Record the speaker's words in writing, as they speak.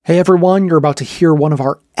Hey everyone, you're about to hear one of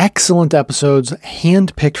our excellent episodes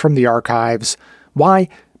handpicked from the archives. Why?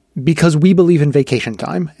 Because we believe in vacation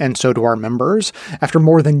time, and so do our members. After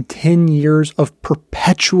more than 10 years of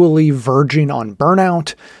perpetually verging on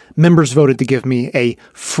burnout, members voted to give me a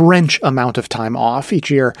French amount of time off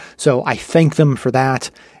each year, so I thank them for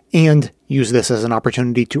that, and use this as an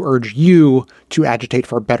opportunity to urge you to agitate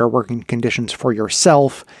for better working conditions for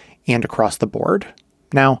yourself and across the board.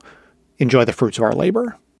 Now, enjoy the fruits of our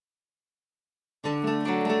labor.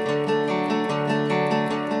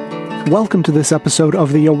 Welcome to this episode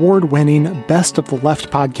of the award-winning Best of the Left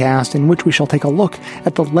podcast, in which we shall take a look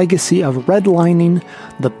at the legacy of redlining,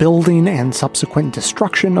 the building and subsequent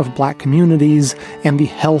destruction of Black communities, and the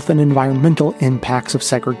health and environmental impacts of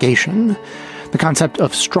segregation. The concept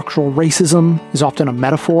of structural racism is often a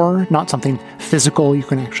metaphor, not something physical you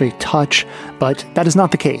can actually touch, but that is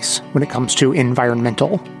not the case when it comes to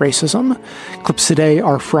environmental racism. Clips today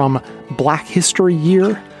are from Black History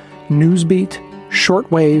Year, Newsbeat,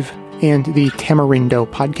 Shortwave, and the Tamarindo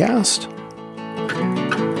podcast.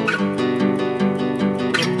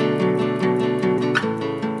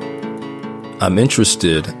 I'm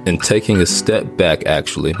interested in taking a step back,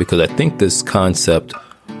 actually, because I think this concept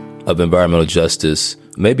of environmental justice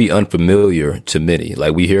may be unfamiliar to many.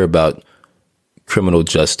 Like, we hear about criminal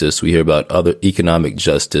justice, we hear about other economic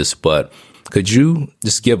justice, but could you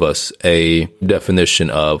just give us a definition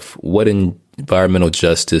of what environmental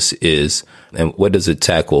justice is, and what does it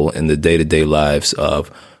tackle in the day-to-day lives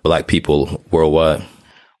of Black people worldwide?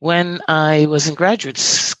 When I was in graduate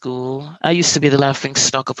school, I used to be the laughing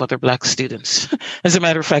stock of other Black students. As a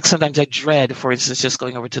matter of fact, sometimes I dread, for instance, just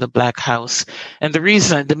going over to the Black house. And the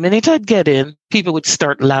reason, the minute I'd get in, people would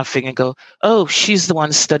start laughing and go, "Oh, she's the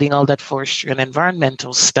one studying all that forestry and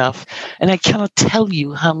environmental stuff." And I cannot tell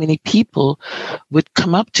you how many people would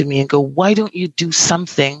come up to me and go, "Why don't you do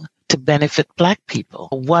something to benefit Black people?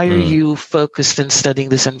 Why are you focused in studying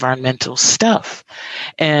this environmental stuff?"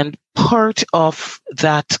 And part of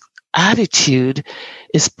that attitude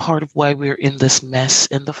is part of why we're in this mess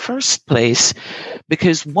in the first place.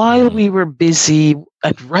 Because while we were busy,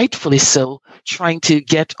 and rightfully so, trying to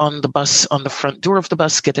get on the bus, on the front door of the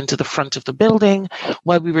bus, get into the front of the building,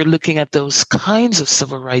 while we were looking at those kinds of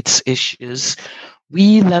civil rights issues,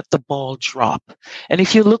 we let the ball drop. And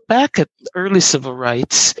if you look back at early civil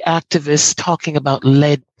rights activists talking about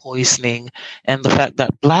lead poisoning and the fact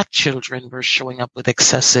that Black children were showing up with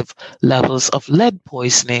excessive levels of lead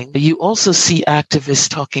poisoning, you also see activists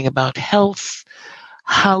talking about health,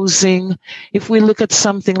 housing. If we look at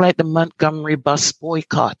something like the Montgomery bus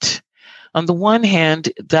boycott, on the one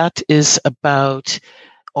hand, that is about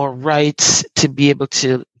our rights to be able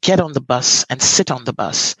to get on the bus and sit on the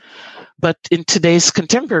bus. But in today's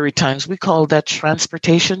contemporary times, we call that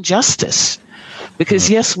transportation justice.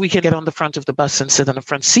 Because yes, we can get on the front of the bus and sit on the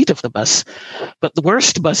front seat of the bus, but the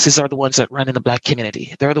worst buses are the ones that run in the Black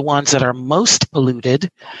community. They're the ones that are most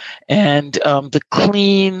polluted, and the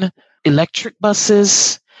clean electric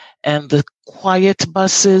buses and the quiet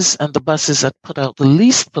buses and the buses that put out the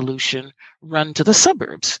least pollution run to the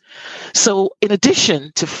suburbs. So in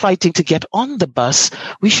addition to fighting to get on the bus,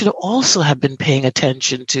 we should also have been paying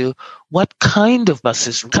attention to what kind of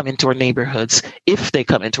buses come into our neighborhoods, if they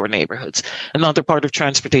come into our neighborhoods. Another part of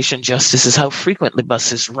transportation justice is how frequently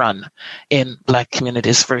buses run in Black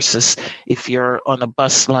communities versus if you're on a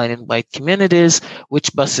bus line in white communities,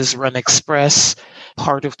 which buses run express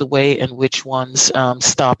part of the way and which ones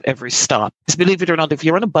stop every stop. Because believe it or not, if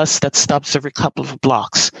you're on a bus that stops every couple of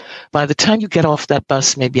blocks, by the time you get off that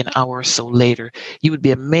bus, maybe an hour or so later, you would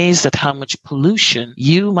be amazed at how much pollution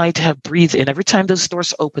you might have breathed in every time those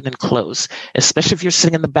doors open and close. Especially if you're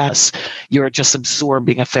sitting in the bus, you're just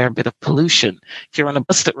absorbing a fair bit of pollution. If you're on a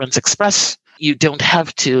bus that runs express, you don't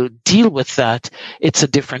have to deal with that. It's a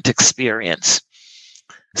different experience.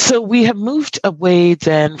 So we have moved away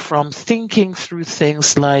then from thinking through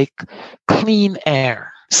things like clean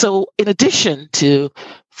air. So in addition to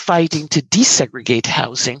fighting to desegregate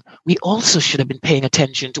housing, we also should have been paying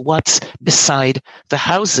attention to what's beside the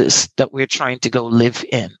houses that we're trying to go live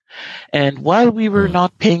in. And while we were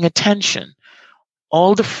not paying attention,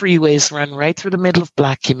 all the freeways run right through the middle of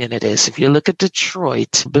Black communities. If you look at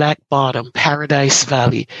Detroit, Black Bottom, Paradise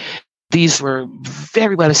Valley, these were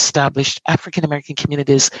very well established African American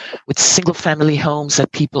communities with single family homes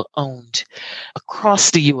that people owned.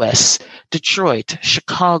 Across the US, Detroit,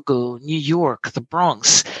 Chicago, New York, the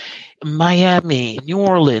Bronx, Miami, New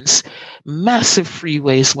Orleans, massive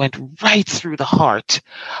freeways went right through the heart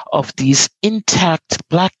of these intact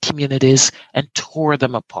Black communities and tore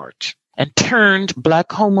them apart and turned Black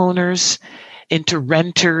homeowners into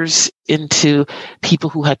renters, into people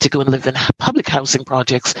who had to go and live in public housing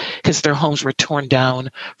projects because their homes were torn down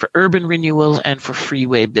for urban renewal and for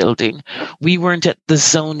freeway building. We weren't at the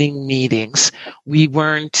zoning meetings. We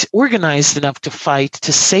weren't organized enough to fight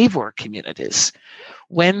to save our communities.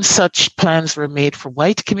 When such plans were made for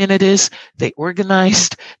white communities, they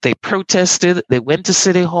organized, they protested, they went to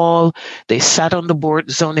City Hall, they sat on the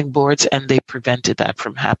zoning boards, and they prevented that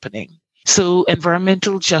from happening. So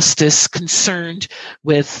environmental justice concerned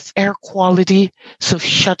with air quality, so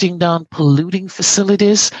shutting down polluting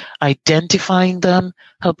facilities, identifying them,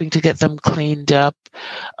 helping to get them cleaned up.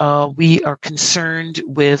 We are concerned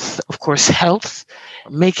with, of course, health,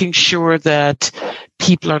 making sure that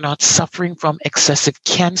people are not suffering from excessive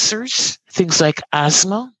cancers, things like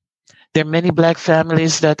asthma. There are many Black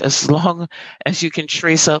families that, as long as you can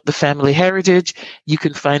trace out the family heritage, you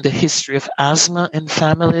can find a history of asthma in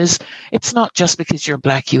families. It's not just because you're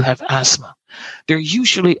Black you have asthma. There are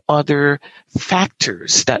usually other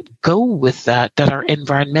factors that go with that are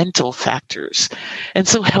environmental factors. And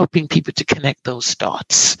so helping people to connect those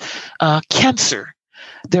dots. Cancer.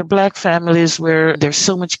 There are Black families where there's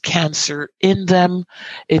so much cancer in them,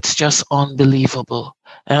 it's just unbelievable.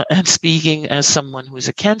 And speaking as someone who is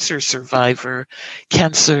a cancer survivor,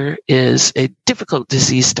 cancer is a difficult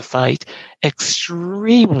disease to fight,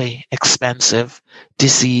 extremely expensive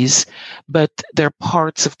disease, but there are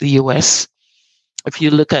parts of the U.S. If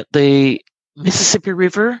you look at the Mississippi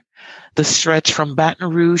River, the stretch from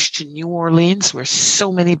Baton Rouge to New Orleans, where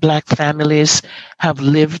so many Black families have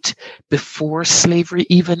lived before slavery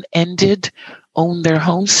even ended, own their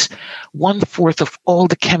homes. 1/4 of all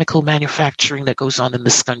the chemical manufacturing that goes on in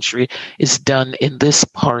this country is done in this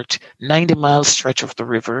part, 90-mile stretch of the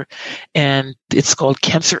river. And it's called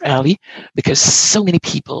Cancer Alley because so many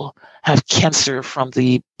people have cancer from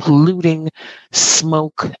the polluting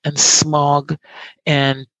smoke and smog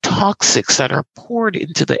and toxics that are poured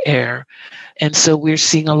into the air. And so we're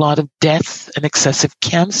seeing a lot of death and excessive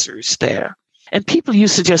cancers there. And people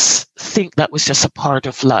used to just think that was just a part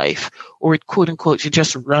of life, or it, quote unquote, it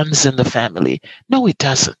just runs in the family. No, it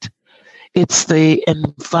doesn't. It's the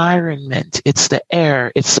environment, it's the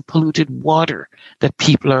air, it's the polluted water that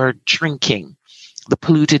people are drinking, the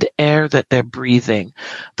polluted air that they're breathing,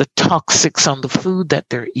 the toxics on the food that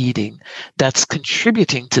they're eating that's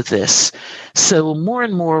contributing to this. So more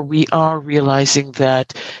and more we are realizing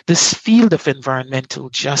that this field of environmental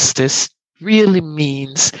justice really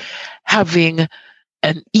means having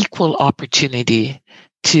an equal opportunity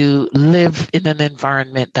to live in an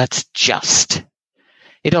environment that's just.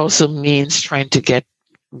 It also means trying to get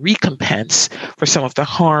recompense for some of the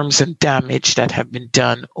harms and damage that have been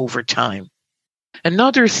done over time.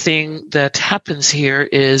 Another thing that happens here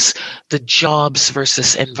is the jobs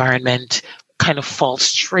versus environment kind of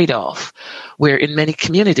false trade-off, where in many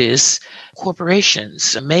communities,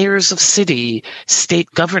 corporations, mayors of city,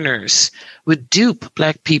 state governors would dupe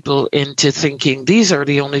Black people into thinking these are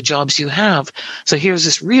the only jobs you have. So here's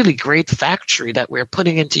this really great factory that we're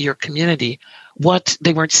putting into your community. What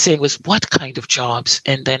they weren't saying was what kind of jobs,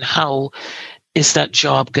 and then how is that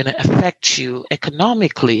job going to affect you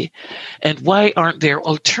economically? And why aren't there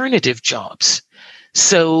alternative jobs?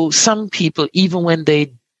 So some people, even when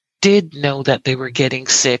they did know that they were getting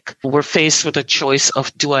sick, were faced with a choice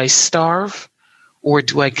of, do I starve or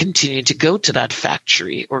do I continue to go to that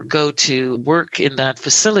factory or go to work in that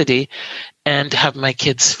facility and have my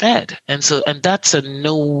kids fed? And that's a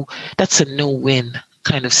no-win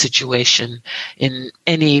kind of situation in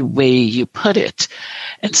any way you put it.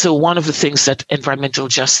 And so one of the things that environmental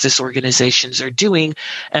justice organizations are doing,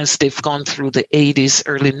 as they've gone through the 80s,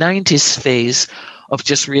 early 90s phase of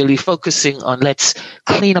just really focusing on let's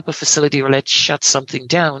clean up a facility or let's shut something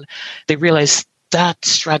down, they realize that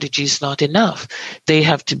strategy is not enough. They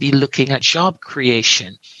have to be looking at job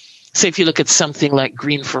creation. So if you look at something like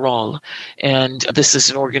Green for All, and this is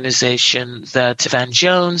an organization that Van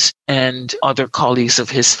Jones and other colleagues of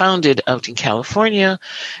his founded out in California,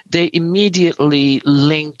 they immediately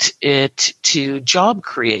linked it to job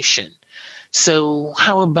creation. So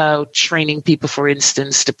how about training people, for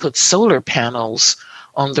instance, to put solar panels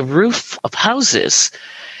on the roof of houses?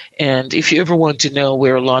 And if you ever want to know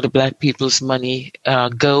where a lot of Black people's money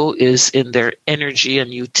go is in their energy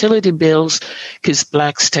and utility bills, because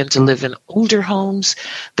Blacks tend to live in older homes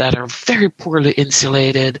that are very poorly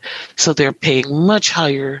insulated. So they're paying much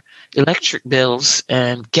higher electric bills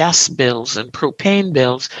and gas bills and propane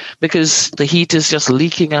bills because the heat is just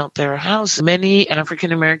leaking out their house. Many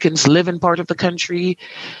African Americans live in part of the country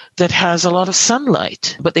that has a lot of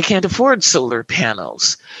sunlight, but they can't afford solar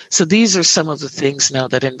panels. So these are some of the things now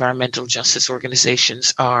that environmental environmental justice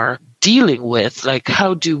organizations are dealing with. Like,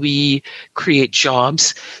 how do we create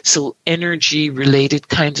jobs? So energy-related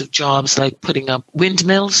kinds of jobs, like putting up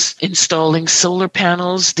windmills, installing solar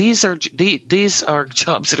panels. These are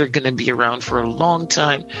jobs that are going to be around for a long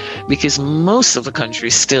time, because most of the country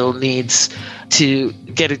still needs to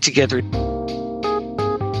get it together.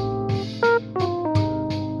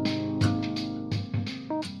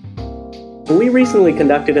 We recently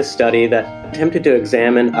conducted a study that attempted to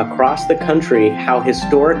examine across the country how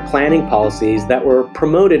historic planning policies that were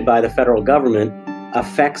promoted by the federal government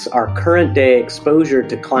affects our current day exposure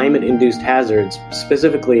to climate-induced hazards,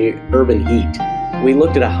 specifically urban heat. We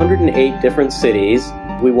looked at 108 different cities.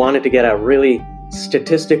 We wanted to get a really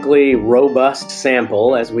statistically robust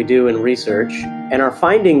sample, as we do in research, and our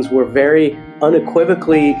findings were very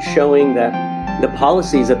unequivocally showing that the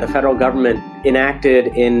policies that the federal government enacted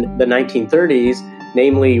in the 1930s,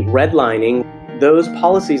 namely redlining, those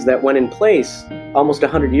policies that went in place almost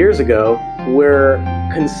 100 years ago were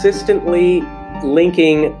consistently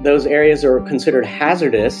linking those areas that were considered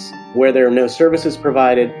hazardous, where there are no services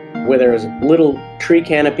provided, where there is little tree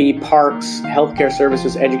canopy, parks, healthcare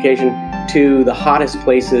services, education, to the hottest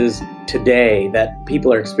places today that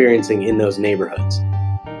people are experiencing in those neighborhoods.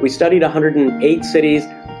 We studied 108 cities,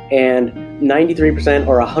 and 93%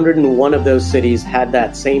 or 101 of those cities had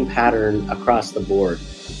that same pattern across the board.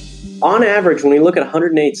 On average, when we look at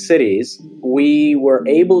 108 cities, we were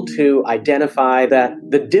able to identify that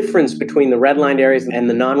the difference between the redlined areas and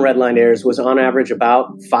the non-redlined areas was on average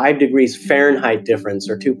about 5 degrees Fahrenheit difference,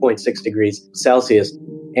 or 2.6 degrees Celsius.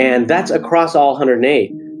 And that's across all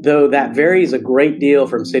 108, though that varies a great deal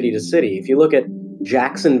from city to city. If you look at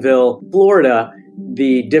Jacksonville, Florida,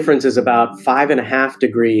 the difference is about 5.5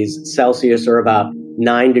 degrees Celsius, or about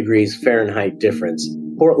 9 degrees Fahrenheit difference.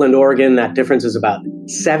 Portland, Oregon, that difference is about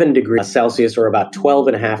 7 degrees Celsius, or about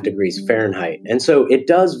 12.5 degrees Fahrenheit. And so it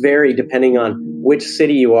does vary depending on which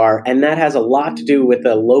city you are. And that has a lot to do with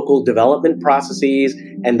the local development processes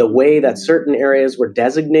and the way that certain areas were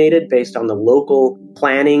designated based on the local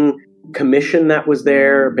planning commission that was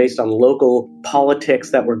there, based on local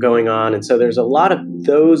politics that were going on. And so there's a lot of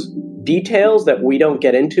those details that we don't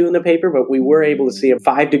get into in the paper, but we were able to see a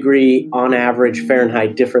 5 degree on average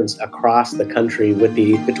Fahrenheit difference across the country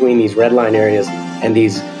between these redline areas and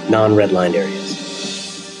these non-redlined areas.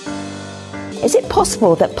 Is it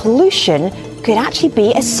possible that pollution could actually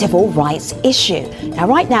be a civil rights issue? Now,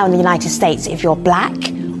 right now in the United States, if you're black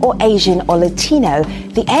or Asian or Latino,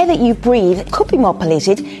 the air that you breathe could be more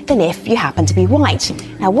polluted than if you happen to be white.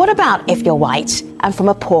 Now, what about if you're white and from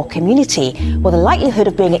a poor community? Well, the likelihood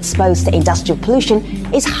of being exposed to industrial pollution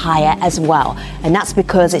is higher as well. And that's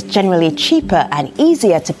because it's generally cheaper and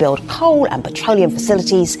easier to build coal and petroleum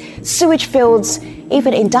facilities, sewage fields,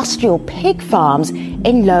 even industrial pig farms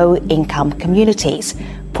in low-income communities.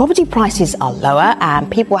 Property prices are lower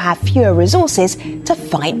and people have fewer resources to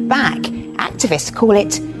fight back. Activists call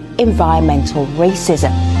it environmental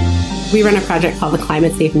racism. We run a project called the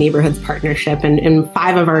Climate Safe Neighborhoods Partnership, and in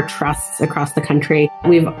 5 of our trusts across the country,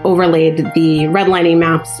 we've overlaid the redlining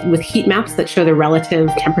maps with heat maps that show the relative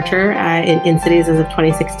temperature in cities as of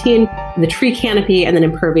 2016, the tree canopy, and then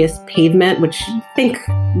impervious pavement, which think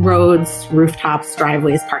roads, rooftops,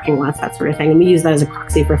 driveways, parking lots, that sort of thing. And we use that as a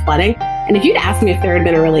proxy for flooding. And if you'd asked me if there had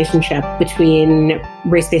been a relationship between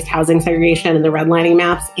race-based housing segregation and the redlining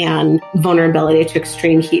maps and vulnerability to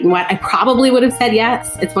extreme heat and wet, I probably would have said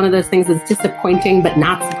yes. It's one of those things that's disappointing but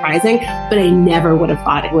not surprising, but I never would have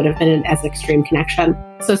thought it would have been as extreme connection.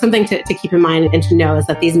 So something to keep in mind and to know is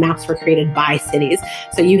that these maps were created by cities.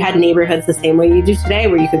 So you had neighborhoods the same way you do today,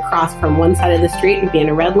 where you could cross from one side of the street and be in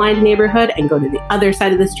a red-lined neighborhood and go to the other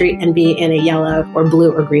side of the street and be in a yellow or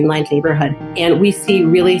blue or green-lined neighborhood. And we see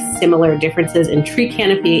really similar differences in tree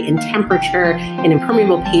canopy, in temperature, in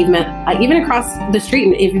impermeable pavement, even across the street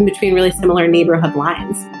and even between really similar neighborhood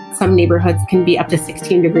lines. Some neighborhoods can be up to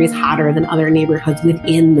 16 degrees hotter than other neighborhoods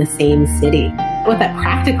within the same city. What that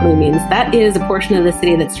practically means, that is a portion of the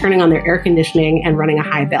city that's turning on their air conditioning and running a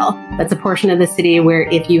high bill. That's a portion of the city where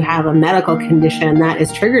if you have a medical condition that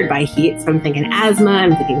is triggered by heat, so I'm thinking asthma,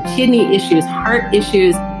 I'm thinking kidney issues, heart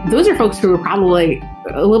issues, those are folks who are probably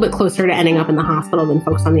a little bit closer to ending up in the hospital than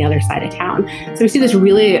folks on the other side of town. So we see this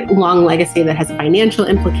really long legacy that has financial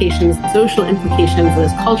implications, social implications,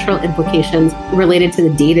 those cultural implications related to the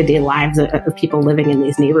day-to-day lives of people living in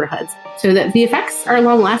these neighborhoods. So that the effects are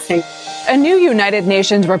long-lasting. A new United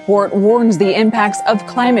Nations report warns the impacts of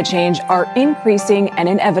climate change are increasing and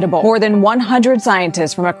inevitable. More than 100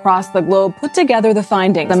 scientists from across the globe put together the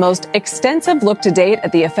findings, the most extensive look to date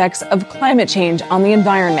at the effects of climate change on the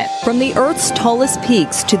environment. From the Earth's tallest peak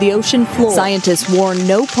peaks to the ocean floor. Scientists warn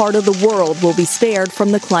no part of the world will be spared from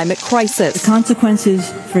the climate crisis. The consequences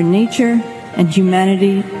for nature and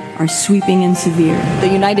humanity are sweeping and severe. The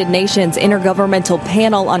United Nations Intergovernmental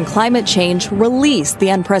Panel on Climate Change released the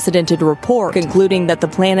unprecedented report, concluding that the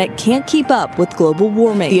planet can't keep up with global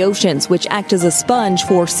warming. The oceans, which act as a sponge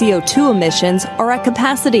for CO2 emissions, are at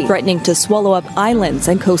capacity, threatening to swallow up islands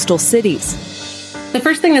and coastal cities. The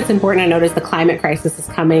first thing that's important to note is the climate crisis is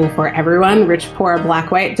coming for everyone, rich, poor, black,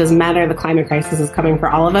 white, doesn't matter. The climate crisis is coming for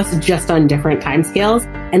all of us, just on different timescales.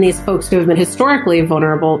 And these folks who have been historically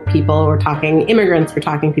vulnerable people, we're talking immigrants, we're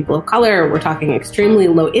talking people of color, we're talking extremely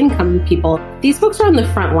low income people. These folks are on the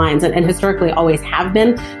front lines and historically always have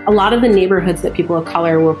been. A lot of the neighborhoods that people of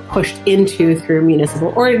color were pushed into through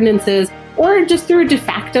municipal ordinances, or just through de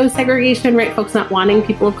facto segregation, right? Folks not wanting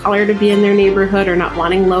people of color to be in their neighborhood or not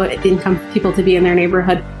wanting low-income people to be in their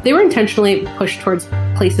neighborhood. They were intentionally pushed towards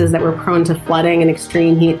places that were prone to flooding and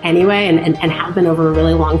extreme heat anyway, and have been over a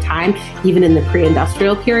really long time, even in the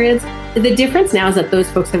pre-industrial periods. The difference now is that those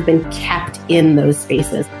folks have been kept in those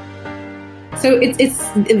spaces. So it's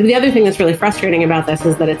the other thing that's really frustrating about this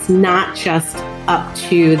is that it's not just up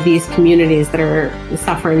to these communities that are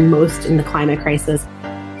suffering most in the climate crisis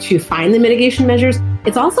to find the mitigation measures.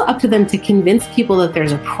 It's also up to them to convince people that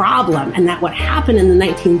there's a problem and that what happened in the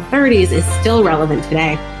 1930s is still relevant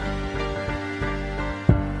today.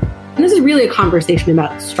 And this is really a conversation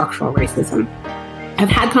about structural racism. I've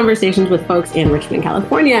had conversations with folks in Richmond,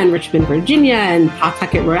 California, and Richmond, Virginia, and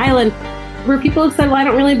Pawtucket, Rhode Island, where people have said, well, I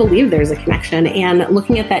don't really believe there's a connection. And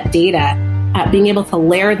looking at that data, being able to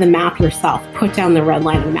layer the map yourself, put down the red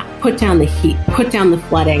line of the map, put down the heat, put down the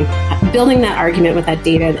flooding, building that argument with that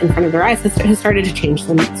data in front of their eyes has started to change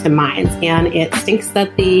some minds. And it stinks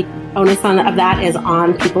that the onus of that is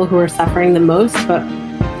on people who are suffering the most, but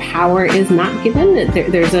power is not given.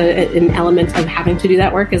 There's an element of having to do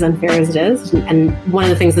that work, as unfair as it is. And one of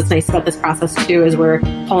the things that's nice about this process, too, is we're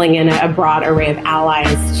pulling in a broad array of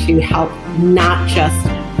allies to help not just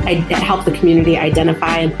help the community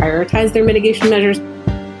identify and prioritize their mitigation measures,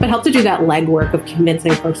 but help to do that legwork of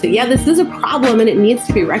convincing folks that, yeah, this is a problem and it needs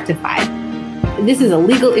to be rectified. This is a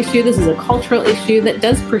legal issue. This is a cultural issue that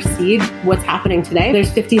does precede what's happening today.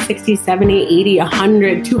 There's 50, 60, 70, 80,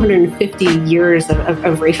 100, 250 years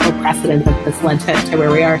of racial precedent that's led to where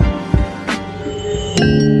we are.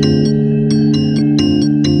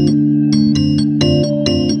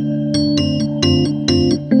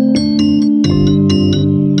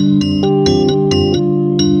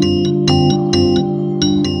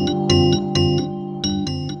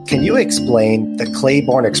 Explain the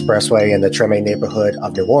Claiborne Expressway in the Treme neighborhood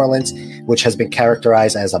of New Orleans, which has been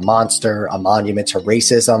characterized as a monster, a monument to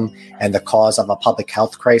racism, and the cause of a public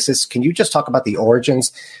health crisis. Can you just talk about the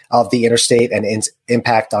origins of the interstate and its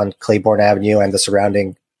impact on Claiborne Avenue and the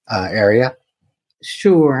surrounding area?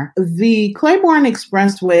 Sure. The Claiborne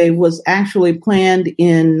Expressway was actually planned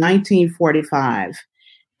in 1945,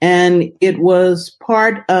 and it was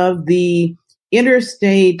part of the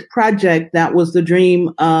interstate project that was the dream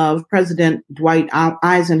of President Dwight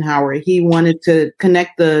Eisenhower. He wanted to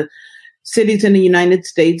connect the cities in the United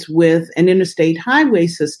States with an interstate highway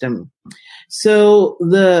system. So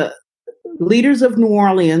the leaders of New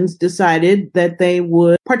Orleans decided that they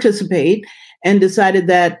would participate and decided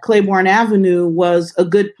that Claiborne Avenue was a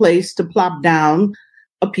good place to plop down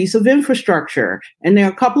a piece of infrastructure. And there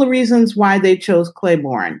are a couple of reasons why they chose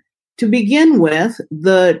Claiborne. To begin with,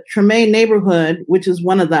 the Treme neighborhood, which is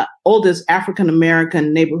one of the oldest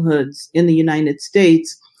African-American neighborhoods in the United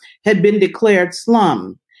States, had been declared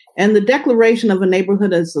slum. And the declaration of a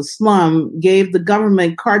neighborhood as a slum gave the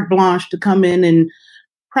government carte blanche to come in and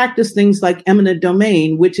practice things like eminent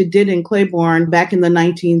domain, which it did in Claiborne back in the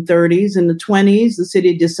 1930s. In the 20s, the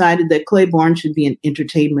city decided that Claiborne should be an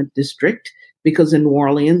entertainment district, because in New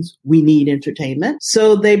Orleans, we need entertainment.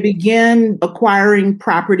 So they began acquiring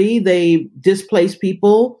property. They displaced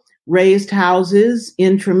people, raised houses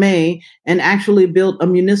in Treme, and actually built a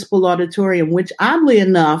municipal auditorium, which oddly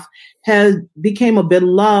enough became a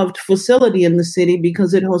beloved facility in the city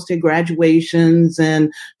because it hosted graduations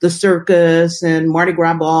and the circus and Mardi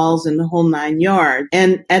Gras balls and the whole 9 yards.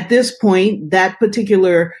 And at this point, that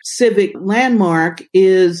particular civic landmark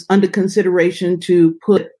is under consideration to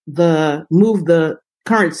move the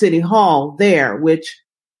current city hall there, which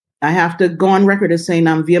I have to go on record as saying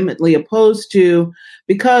I'm vehemently opposed to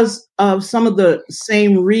because of some of the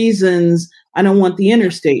same reasons I don't want the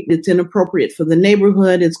interstate. It's inappropriate for the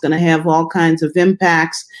neighborhood. It's going to have all kinds of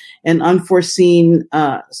impacts and unforeseen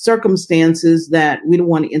circumstances that we don't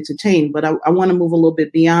want to entertain. But I want to move a little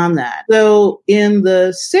bit beyond that. So in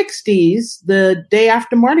the 60s, the day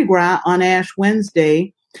after Mardi Gras on Ash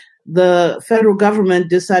Wednesday, the federal government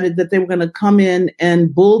decided that they were going to come in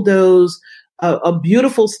and bulldoze a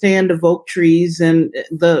beautiful stand of oak trees, and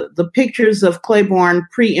the pictures of Claiborne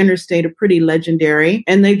pre-interstate are pretty legendary.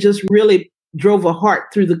 And they just really drove a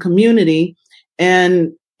heart through the community.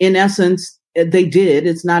 And in essence, they did.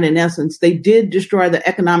 It's not in essence. They did destroy the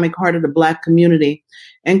economic heart of the Black community.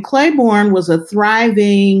 And Claiborne was a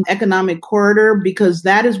thriving economic corridor because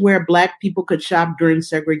that is where Black people could shop during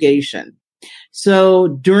segregation. So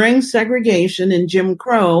during segregation and Jim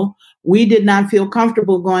Crow, we did not feel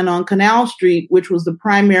comfortable going on Canal Street, which was the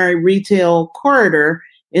primary retail corridor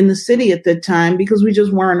in the city at that time, because we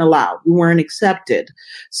just weren't allowed. We weren't accepted.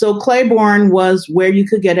 So Claiborne was where you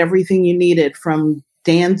could get everything you needed, from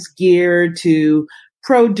dance gear to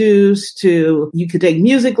produce to you could take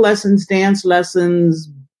music lessons, dance lessons,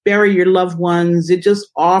 bury your loved ones. It just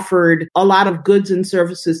offered a lot of goods and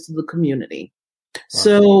services to the community. Wow.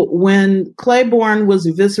 So when Claiborne was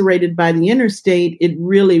eviscerated by the interstate, it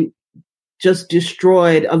really just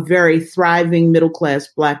destroyed a very thriving middle-class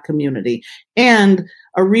Black community and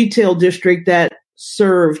a retail district that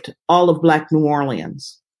served all of Black New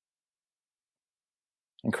Orleans.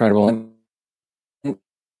 Incredible.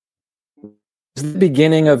 Is the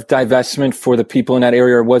beginning of divestment for the people in that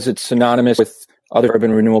area, or was it synonymous with other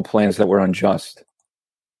urban renewal plans that were unjust?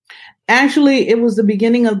 Actually, it was the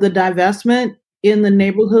beginning of the divestment in the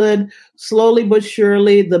neighborhood. Slowly but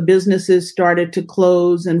surely, the businesses started to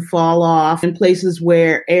close and fall off. In places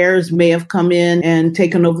where heirs may have come in and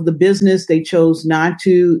taken over the business, they chose not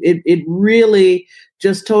to. It really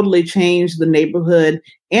just totally changed the neighborhood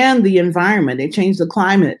and the environment. It changed the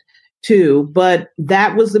climate too. But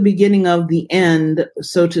that was the beginning of the end,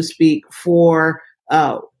 so to speak, for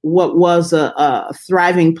what was a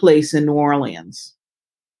thriving place in New Orleans.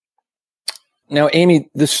 Now, Amy,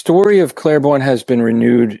 the story of Claiborne has been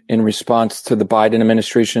renewed in response to the Biden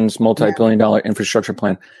administration's multi-billion-dollar infrastructure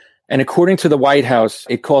plan. And according to the White House,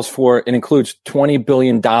 it includes $20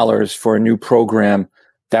 billion for a new program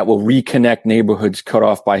that will reconnect neighborhoods cut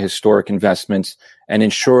off by historic investments and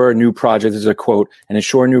ensure new projects, this is a quote, and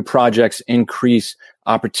ensure new projects increase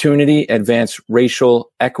opportunity, advance racial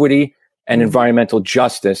equity and environmental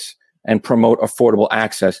justice, and promote affordable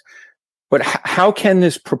access. But how can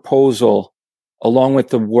this proposal, along with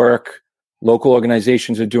the work local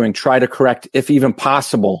organizations are doing, try to correct, if even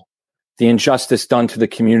possible, the injustice done to the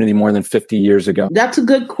community more than 50 years ago? That's a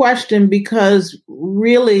good question, because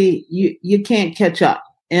really you can't catch up.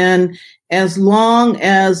 And as long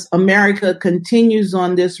as America continues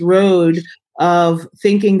on this road of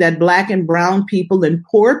thinking that Black and brown people and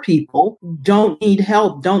poor people don't need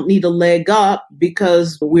help, don't need a leg up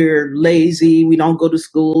because we're lazy, we don't go to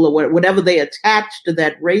school, or whatever they attach to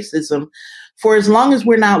that racism, for as long as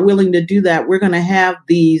we're not willing to do that, we're going to have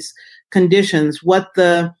these conditions. What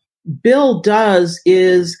the bill does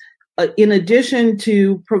is, in addition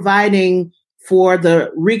to providing for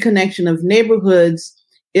the reconnection of neighborhoods,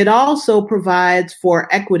 it also provides for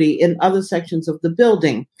equity in other sections of the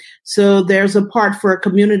building. So there's a part for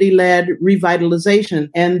community-led revitalization,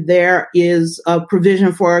 and there is a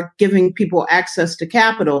provision for giving people access to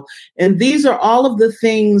capital. And these are all of the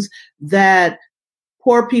things that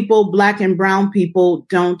poor people, Black and brown people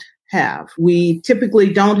don't have. We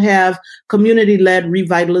typically don't have community-led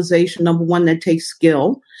revitalization, number one, that takes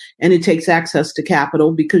skill, and it takes access to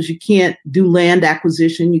capital, because you can't do land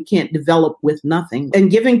acquisition, you can't develop with nothing. And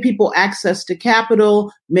giving people access to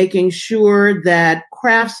capital, making sure that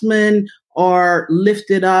craftsmen are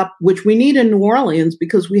lifted up, which we need in New Orleans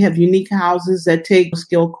because we have unique houses that take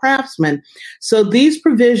skilled craftsmen. So these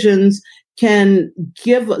provisions can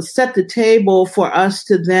set the table for us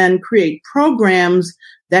to then create programs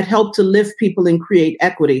that help to lift people and create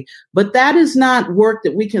equity. But that is not work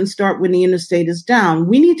that we can start when the interstate is down.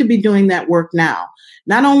 We need to be doing that work now,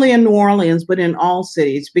 not only in New Orleans, but in all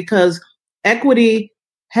cities, because equity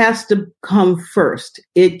has to come first.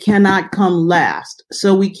 It cannot come last.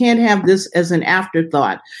 So we can't have this as an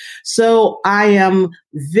afterthought. So I am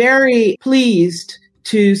very pleased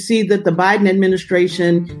to see that the Biden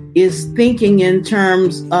administration is thinking in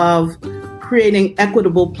terms of creating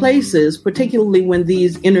equitable places, particularly when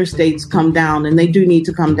these interstates come down, and they do need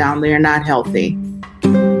to come down. They are not healthy.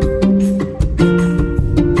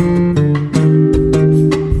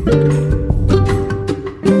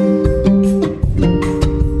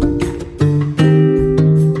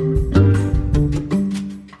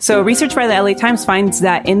 So research by the LA Times finds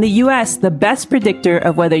that in the US, the best predictor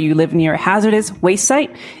of whether you live near a hazardous waste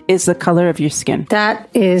site is the color of your skin. That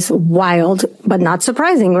is wild, but not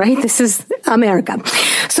surprising, right? This is America.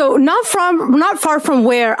 So not far from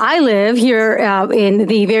where I live here in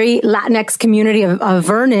the very Latinx community of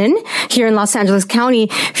Vernon here in Los Angeles County,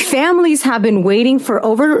 families have been waiting for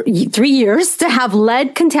over 3 years to have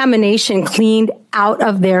lead contamination cleaned out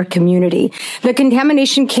of their community. The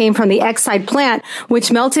contamination came from the Exide plant,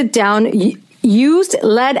 which melted down used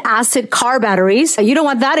lead acid car batteries. You don't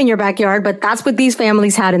want that in your backyard, but that's what these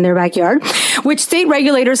families had in their backyard, which state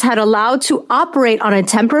regulators had allowed to operate on a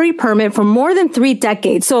temporary permit for more than 3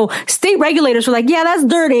 decades. So state regulators were like, yeah, that's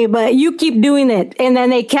dirty, but you keep doing it. And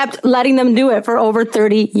then they kept letting them do it for over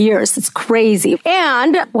 30 years. It's crazy.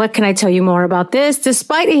 And what can I tell you more about this?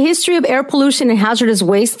 Despite a history of air pollution and hazardous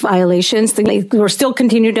waste violations, they were still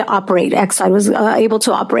continuing to operate. Exide was able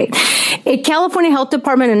to operate. A California Health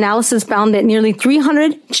Department analysis found that nearly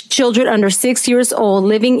 300 children under 6 years old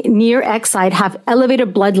living near Exide have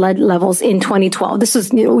elevated blood lead levels in 2012.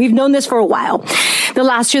 We've known this for a while. The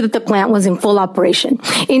last year that the plant was in full operation.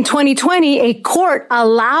 In 2020, a court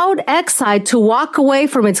allowed Exide to walk away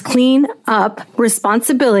from its clean up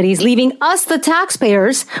responsibilities, leaving us, the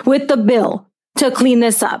taxpayers, with the bill to clean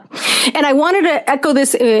this up. And I wanted to echo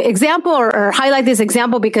this example or highlight this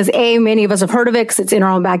example because A, many of us have heard of it because it's in our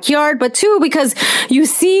own backyard, but 2, because you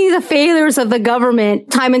see the failures of the government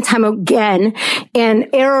time and time again and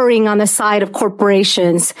erring on the side of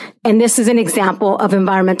corporations. And this is an example of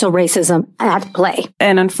environmental racism at play.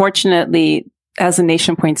 And unfortunately, as the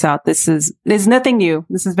nation points out, there's nothing new.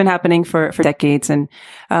 This has been happening for decades. And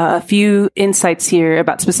a few insights here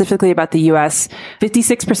specifically about the U.S.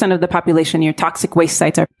 56% of the population near toxic waste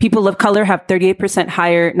sites are people of color, have 38%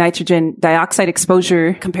 higher nitrogen dioxide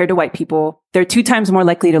exposure compared to white people. They're 2 times more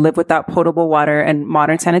likely to live without potable water and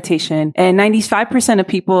modern sanitation. And 95% of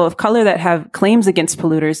people of color that have claims against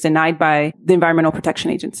polluters denied by the Environmental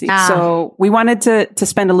Protection Agency. So we wanted to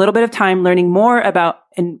spend a little bit of time learning more about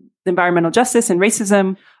environmental justice and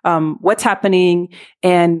racism, what's happening,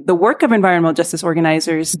 and the work of environmental justice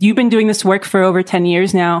organizers. You've been doing this work for over 10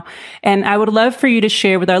 years now, and I would love for you to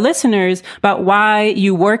share with our listeners about why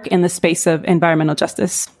you work in the space of environmental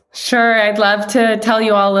justice. Sure. I'd love to tell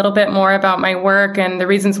you all a little bit more about my work and the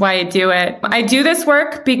reasons why I do it. I do this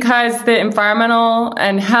work because the environmental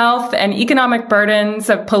and health and economic burdens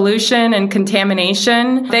of pollution and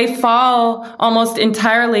contamination, they fall almost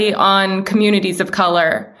entirely on communities of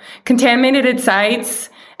color. Contaminated sites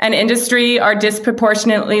and industry are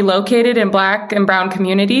disproportionately located in Black and brown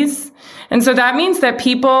communities. And so that means that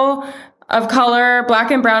people of color,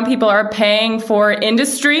 Black and brown people, are paying for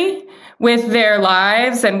industry with their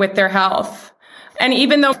lives and with their health. And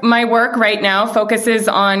even though my work right now focuses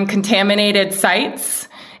on contaminated sites,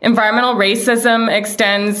 environmental racism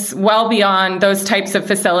extends well beyond those types of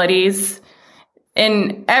facilities.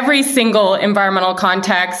 In every single environmental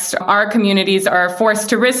context, our communities are forced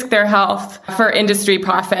to risk their health for industry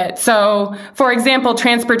profit. So, for example,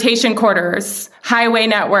 transportation corridors, highway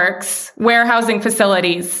networks, warehousing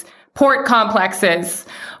facilities, port complexes,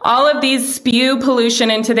 all of these spew pollution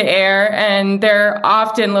into the air, and they're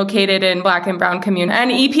often located in Black and brown communities. And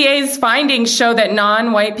EPA's findings show that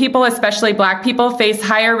non-white people, especially Black people, face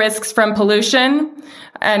higher risks from pollution,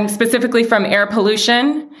 and specifically from air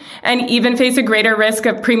pollution, and even face a greater risk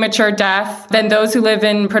of premature death than those who live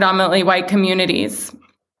in predominantly white communities.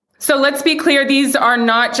 So let's be clear, these are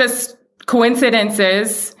not just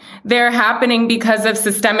coincidences. They're happening because of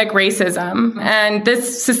systemic racism. And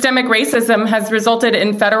this systemic racism has resulted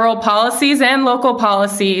in federal policies and local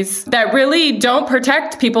policies that really don't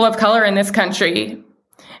protect people of color in this country.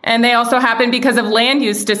 And they also happen because of land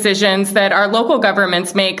use decisions that our local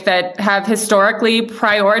governments make that have historically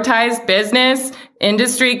prioritized business,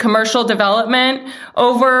 industry, commercial development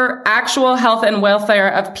over actual health and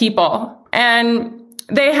welfare of people. And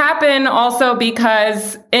they happen also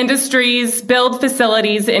because industries build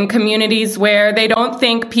facilities in communities where they don't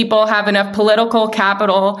think people have enough political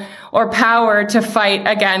capital or power to fight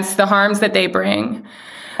against the harms that they bring.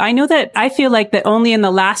 I know that I feel like that only in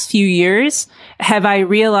the last few years have I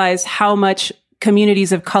realized how much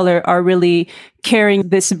communities of color are really carrying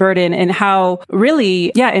this burden and how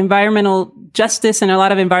really, environmental justice and a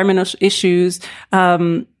lot of environmental issues are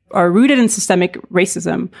rooted in systemic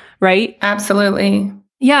racism, right? Absolutely.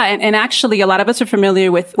 Yeah. And actually, a lot of us are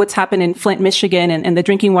familiar with what's happened in Flint, Michigan and the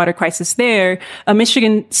drinking water crisis there. A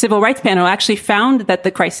Michigan civil rights panel actually found that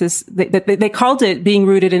the crisis, they called it being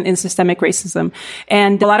rooted in systemic racism.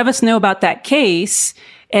 And a lot of us know about that case.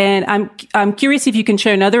 And I'm curious if you can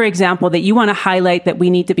share another example that you want to highlight that we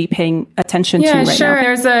need to be paying attention to right now. Yeah, sure.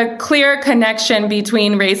 There's a clear connection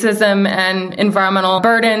between racism and environmental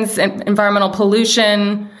burdens and environmental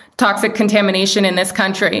pollution, toxic contamination in this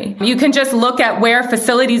country. You can just look at where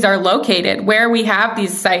facilities are located, where we have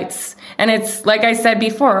these sites. And it's, like I said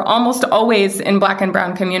before, almost always in Black and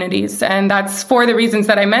brown communities. And that's for the reasons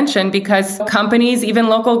that I mentioned, because companies, even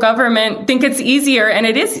local government, think it's easier, and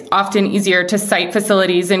it is often easier to site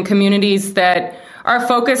facilities in communities that are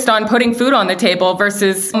focused on putting food on the table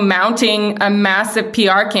versus mounting a massive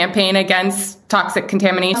PR campaign against toxic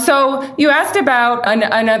contamination. So you asked about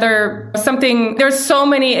something. There's so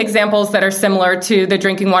many examples that are similar to the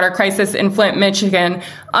drinking water crisis in Flint, Michigan.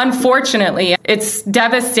 Unfortunately, it's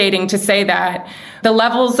devastating to say that the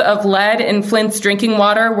levels of lead in Flint's drinking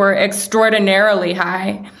water were extraordinarily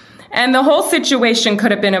high. And the whole situation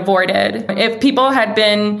could have been avoided if people had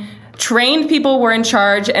been trained, people were in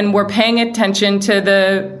charge and were paying attention to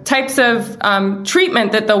the types of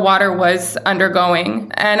treatment that the water was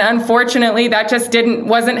undergoing. And unfortunately, that just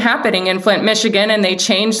wasn't happening in Flint, Michigan, and they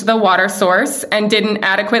changed the water source and didn't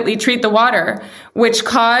adequately treat the water, which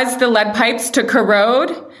caused the lead pipes to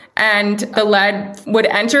corrode, and the lead would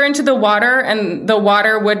enter into the water, and the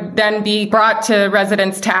water would then be brought to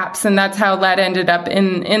residents' taps. And that's how lead ended up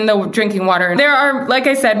in the drinking water. There are, like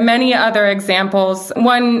I said, many other examples.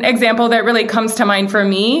 One example that really comes to mind for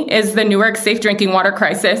me is the Newark Safe Drinking Water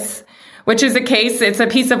Crisis, which is it's a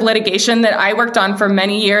piece of litigation that I worked on for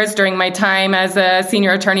many years during my time as a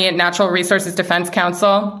senior attorney at Natural Resources Defense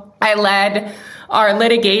Council. I led our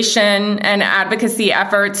litigation and advocacy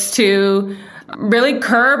efforts to really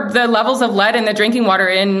curb the levels of lead in the drinking water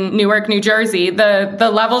in Newark, New Jersey. The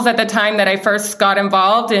levels at the time that I first got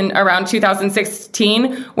involved in around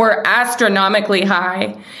 2016 were astronomically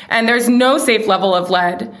high. And there's no safe level of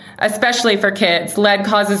lead, especially for kids. Lead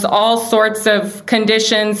causes all sorts of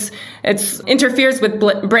conditions. It interferes with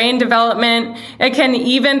brain development.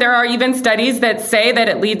 There are even studies that say that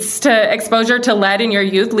it leads to exposure to lead in your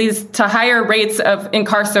youth leads to higher rates of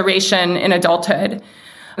incarceration in adulthood.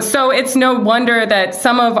 So it's no wonder that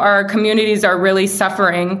some of our communities are really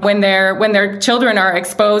suffering when their children are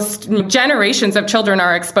exposed, generations of children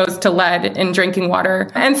are exposed to lead in drinking water.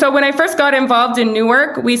 And so when I first got involved in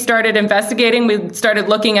Newark, we started investigating. We started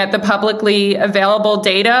looking at the publicly available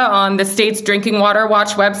data on the state's Drinking Water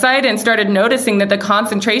Watch website and started noticing that the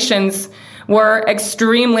concentrations were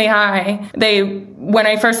extremely high. When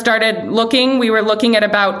I first started looking, we were looking at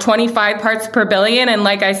about 25 parts per billion. And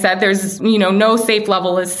like I said, there's, no safe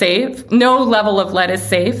level is safe. No level of lead is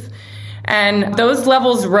safe. And those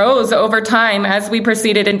levels rose over time as we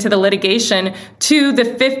proceeded into the litigation to the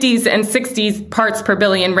 50s and 60s parts per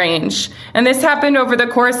billion range. And this happened over the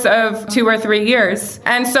course of 2 or 3 years.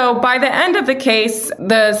 And so by the end of the case,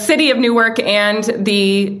 the city of Newark and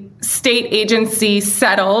the state agency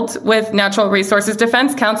settled with Natural Resources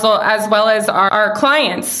Defense Council, as well as our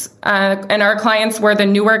clients. And our clients were the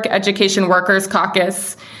Newark Education Workers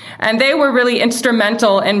Caucus. And they were really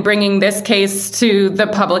instrumental in bringing this case to the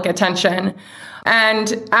public attention.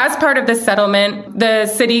 And as part of the settlement, the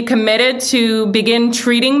city committed to begin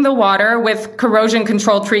treating the water with corrosion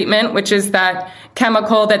control treatment, which is that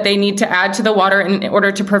chemical that they need to add to the water in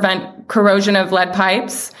order to prevent corrosion of lead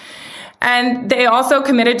pipes. And they also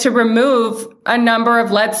committed to remove a number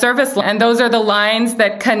of lead service lines. And those are the lines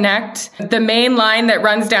that connect the main line that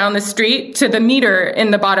runs down the street to the meter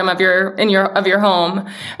in the bottom of your home.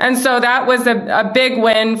 And so that was a big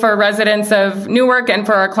win for residents of Newark and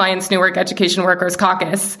for our clients, Newark Education Workers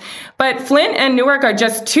Caucus. But Flint and Newark are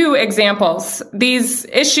just 2 examples. These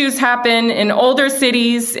issues happen in older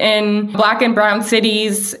cities, in Black and brown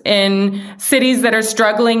cities, in cities that are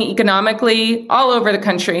struggling economically all over the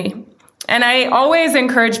country. And I always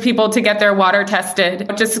encourage people to get their water tested.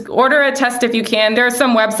 Just order a test if you can. There are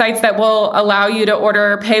some websites that will allow you to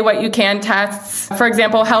order pay what you can tests. For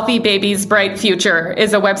example, Healthy Babies Bright Future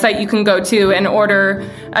is a website you can go to and order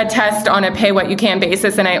a test on a pay what you can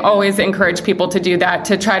basis. And I always encourage people to do that,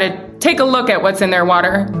 to try to take a look at what's in their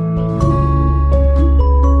water.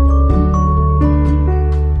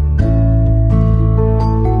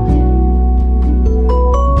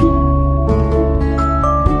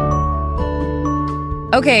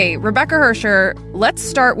 Okay, Rebecca Hersher, let's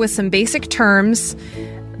start with some basic terms.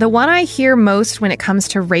 The one I hear most when it comes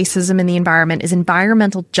to racism in the environment is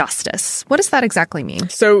environmental justice. What does that exactly mean?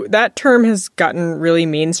 So that term has gotten really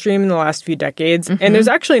mainstream in the last few decades, and there's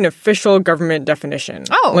actually an official government definition.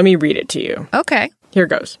 Oh. Let me read it to you. Okay. Here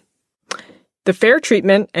goes. The fair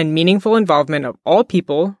treatment and meaningful involvement of all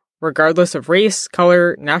people, regardless of race,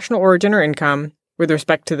 color, national origin, or income, with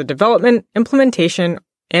respect to the development, implementation,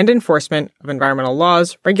 and enforcement of environmental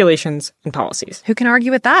laws, regulations, and policies. Who can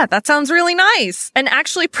argue with that? That sounds really nice and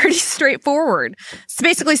actually pretty straightforward. It's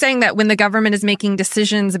basically saying that when the government is making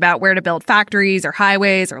decisions about where to build factories or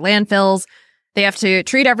highways or landfills, they have to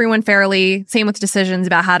treat everyone fairly. Same with decisions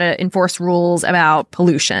about how to enforce rules about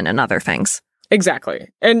pollution and other things. Exactly.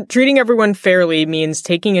 And treating everyone fairly means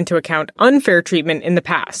taking into account unfair treatment in the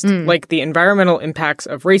past, like the environmental impacts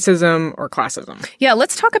of racism or classism. Yeah,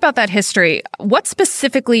 let's talk about that history. What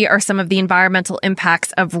specifically are some of the environmental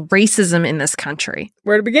impacts of racism in this country?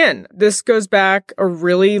 Where to begin? This goes back a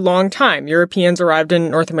really long time. Europeans arrived in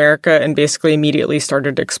North America and basically immediately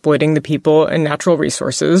started exploiting the people and natural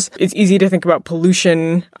resources. It's easy to think about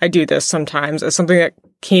pollution, I do this sometimes, as something that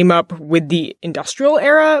came up with the industrial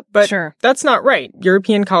era, but that's not right.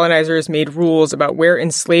 European colonizers made rules about where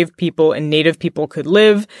enslaved people and native people could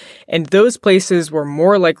live, and those places were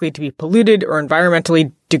more likely to be polluted or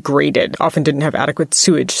environmentally degraded, often didn't have adequate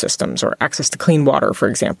sewage systems or access to clean water, for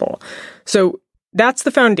example. So that's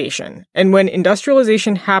the foundation. And when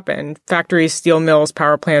industrialization happened, factories, steel mills,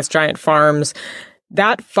 power plants, giant farms,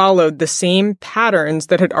 that followed the same patterns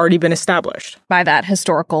that had already been established by that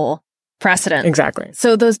historical precedent. Exactly.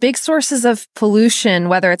 So those big sources of pollution,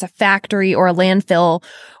 whether it's a factory or a landfill,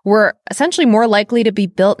 were essentially more likely to be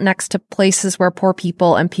built next to places where poor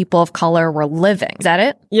people and people of color were living. Is that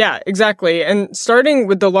it? Yeah, exactly. And starting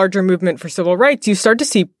with the larger movement for civil rights, you start to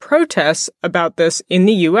see protests about this in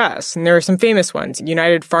the U.S. And there are some famous ones.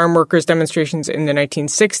 United Farm Workers demonstrations in the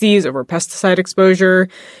 1960s over pesticide exposure.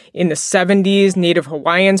 In the 70s, Native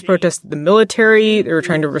Hawaiians protested the military. They were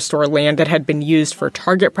trying to restore land that had been used for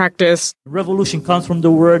target practice. Revolution comes from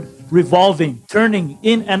the word revolving, turning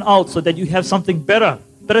in and out so that you have something better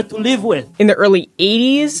to live with. In the early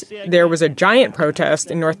 80s, there was a giant protest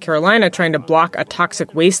in North Carolina trying to block a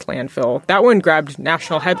toxic waste landfill. That one grabbed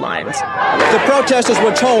national headlines. The protesters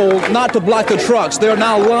were told not to block the trucks. They're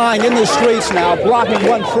now lying in the streets now, blocking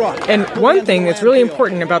one truck. And one thing that's really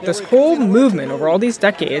important about this whole movement over all these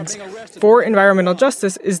decades for environmental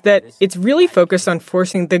justice is that it's really focused on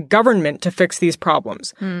forcing the government to fix these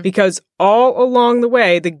problems. Because all along the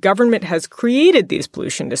way, the government has created these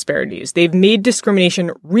pollution disparities. They've made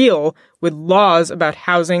discrimination real with laws about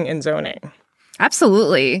housing and zoning.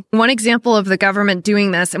 Absolutely. One example of the government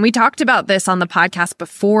doing this, and we talked about this on the podcast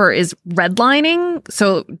before, is redlining.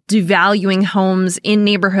 So devaluing homes in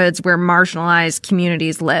neighborhoods where marginalized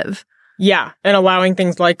communities live. Yeah, and allowing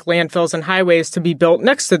things like landfills and highways to be built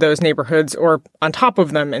next to those neighborhoods or on top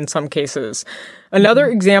of them in some cases. Another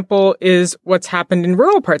example is what's happened in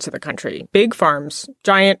rural parts of the country. Big farms,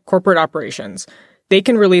 giant corporate operations. They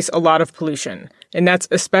can release a lot of pollution. And that's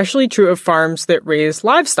especially true of farms that raise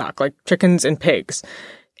livestock, like chickens and pigs.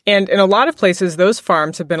 And in a lot of places, those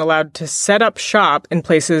farms have been allowed to set up shop in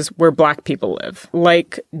places where Black people live,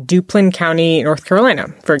 like Duplin County, North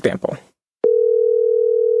Carolina, for example.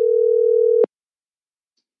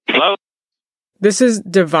 Hello? This is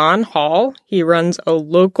Devon Hall. He runs a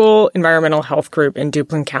local environmental health group in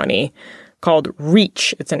Duplin County called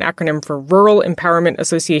REACH. It's an acronym for Rural Empowerment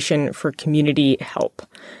Association for Community Help.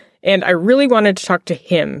 And I really wanted to talk to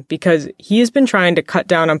him because he has been trying to cut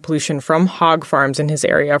down on pollution from hog farms in his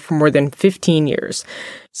area for more than 15 years.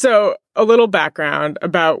 So a little background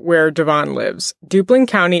about where Devon lives. Duplin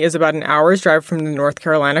County is about an hour's drive from the North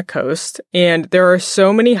Carolina coast, and there are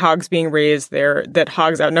so many hogs being raised there that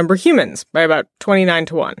hogs outnumber humans by about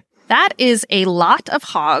 29-1. That is a lot of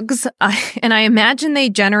hogs, and I imagine they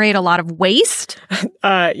generate a lot of waste.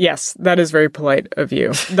 Yes, that is very polite of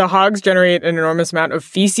you. The hogs generate an enormous amount of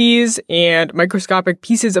feces, and microscopic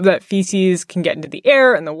pieces of that feces can get into the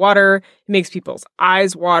air and the water. It makes people's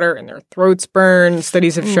eyes water and their throats burn.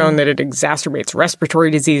 Studies have shown that it exacerbates respiratory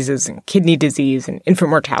diseases and kidney disease and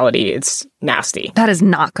infant mortality. It's nasty. That is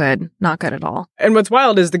not good. Not good at all. And what's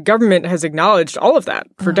wild is the government has acknowledged all of that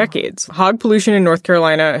for decades. Hog pollution in North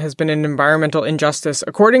Carolina has been an environmental injustice,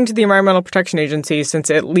 according to the Environmental Protection Agency,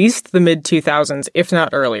 since at least the mid-2000s, if not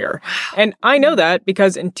earlier. And I know that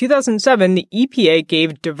because in 2007, the EPA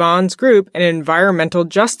gave Devon's group an environmental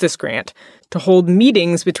justice grant to hold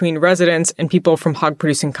meetings between residents and people from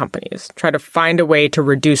hog-producing companies, try to find a way to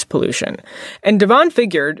reduce pollution. And Devon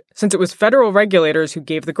figured, since it was federal regulators who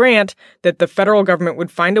gave the grant, that the federal government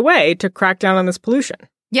would find a way to crack down on this pollution.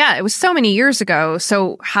 Yeah, it was so many years ago.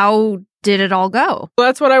 So how did it all go? Well,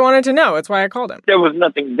 that's what I wanted to know. That's why I called him. There was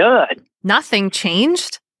nothing done. Nothing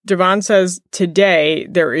changed? Devon says today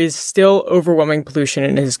there is still overwhelming pollution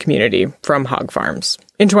in his community from hog farms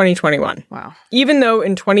in 2021. Wow. Even though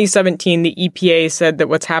in 2017 the EPA said that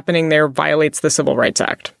what's happening there violates the Civil Rights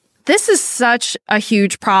Act. This is such a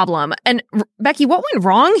huge problem. And Becky, what went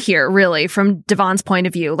wrong here, really, from Devon's point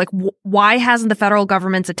of view? Like, why hasn't the federal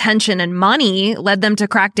government's attention and money led them to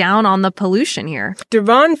crack down on the pollution here?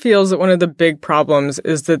 Devon feels that one of the big problems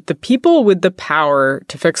is that the people with the power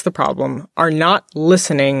to fix the problem are not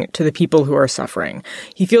listening to the people who are suffering.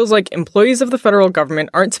 He feels like employees of the federal government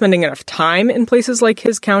aren't spending enough time in places like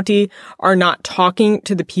his county, are not talking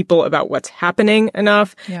to the people about what's happening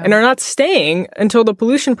enough, and are not staying until the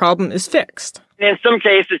pollution problem is fixed. In some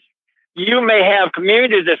cases, you may have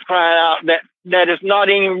communities that's crying out that is not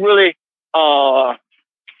even really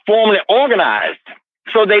formally organized,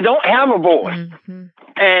 so they don't have a voice. Mm-hmm.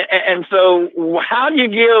 And so, how do you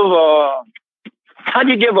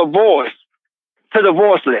give a voice to the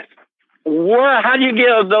voiceless? How do you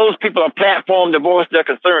give those people a platform to voice their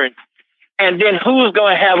concerns? And then, who's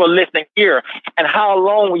going to have a listening ear? And how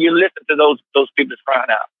long will you listen to those people that's crying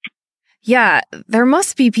out? Yeah, there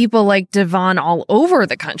must be people like Devon all over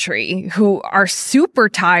the country who are super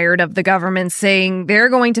tired of the government saying they're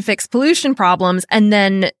going to fix pollution problems and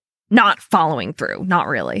then not following through. Not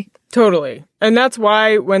really. Totally. And that's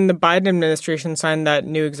why when the Biden administration signed that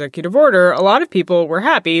new executive order, a lot of people were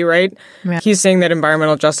happy, right? Yeah. He's saying that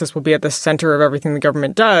environmental justice will be at the center of everything the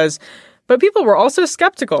government does. But people were also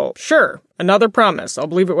skeptical. Sure, another promise. I'll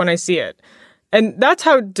believe it when I see it. And that's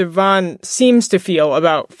how Devon seems to feel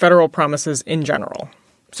about federal promises in general.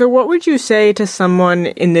 So what would you say to someone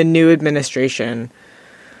in the new administration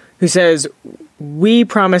who says, we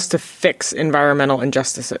promise to fix environmental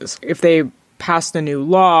injustices, if they passed a new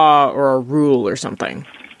law or a rule or something?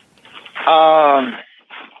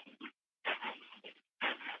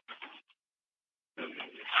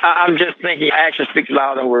 I'm just thinking action speaks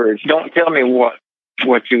louder than words. Don't tell me what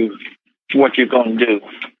you're going to do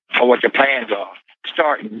or what your plans are.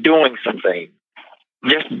 Start doing something.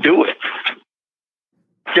 Just do it.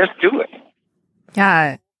 Just do it.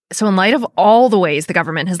 Yeah. So in light of all the ways the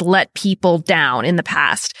government has let people down in the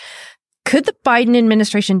past, could the Biden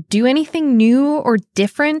administration do anything new or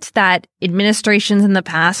different that administrations in the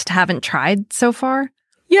past haven't tried so far?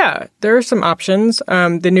 Yeah, there are some options.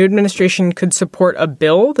 The new administration could support a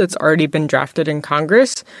bill that's already been drafted in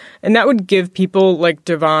Congress, and that would give people like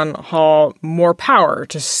Devon Hall more power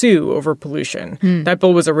to sue over pollution. That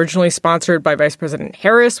bill was originally sponsored by Vice President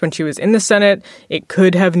Harris when she was in the Senate. It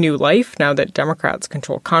could have new life now that Democrats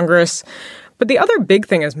control Congress. But the other big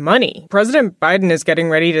thing is money. President Biden is getting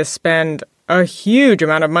ready to spend a huge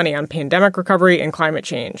amount of money on pandemic recovery and climate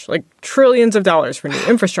change, like trillions of dollars for new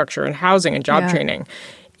infrastructure and housing and job training.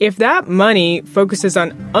 If that money focuses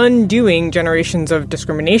on undoing generations of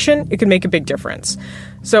discrimination, it could make a big difference.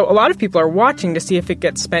 So a lot of people are watching to see if it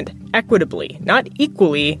gets spent equitably, not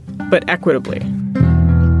equally, but equitably.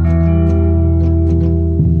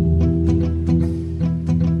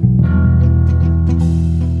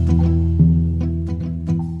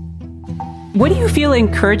 What do you feel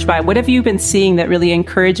encouraged by? What have you been seeing that really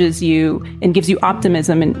encourages you and gives you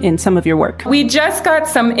optimism in some of your work? We just got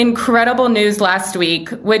some incredible news last week,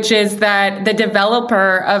 which is that the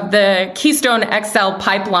developer of the Keystone XL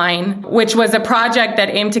pipeline, which was a project that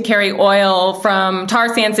aimed to carry oil from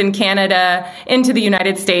tar sands in Canada into the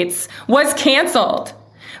United States, was canceled.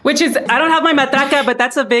 Which is, I don't have my matraca, but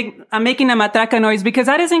I'm making a matraca noise because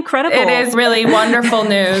that is incredible. It is really wonderful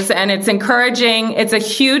news and it's encouraging. It's a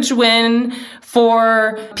huge win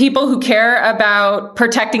for people who care about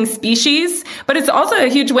protecting species, but it's also a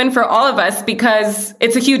huge win for all of us because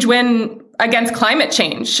it's a huge win against climate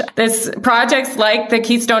change. Projects like the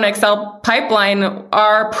Keystone XL pipeline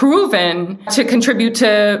are proven to contribute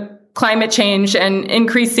to climate change and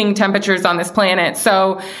increasing temperatures on this planet.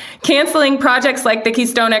 So canceling projects like the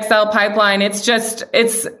Keystone XL pipeline,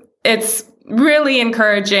 it's really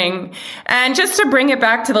encouraging. And just to bring it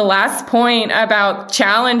back to the last point about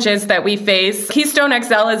challenges that we face, Keystone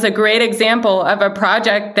XL is a great example of a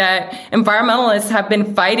project that environmentalists have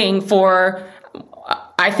been fighting for,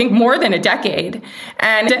 I think, more than a decade.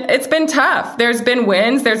 And it's been tough. There's been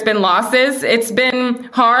wins. There's been losses. It's been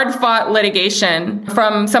hard-fought litigation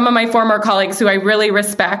from some of my former colleagues who I really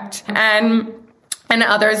respect and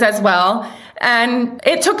others as well. And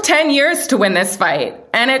it took 10 years to win this fight.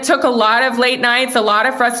 And it took a lot of late nights, a lot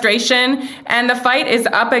of frustration. And the fight is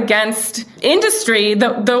up against industry,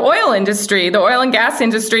 the oil industry, the oil and gas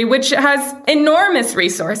industry, which has enormous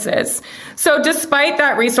resources. So despite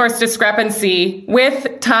that resource discrepancy,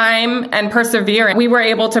 with time and perseverance, we were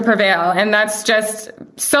able to prevail. And that's just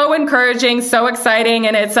so encouraging, so exciting.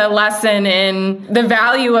 And it's a lesson in the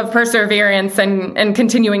value of perseverance and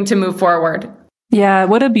continuing to move forward. Yeah,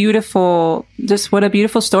 what a beautiful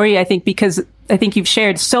story, I think, because I think you've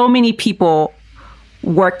shared so many people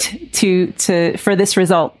worked for this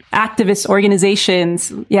result. Activist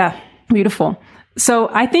organizations. Yeah, beautiful. So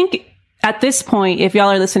I think at this point, if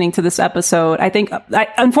y'all are listening to this episode,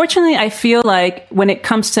 unfortunately, I feel like when it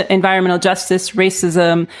comes to environmental justice,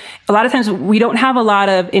 racism, a lot of times we don't have a lot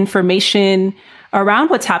of information around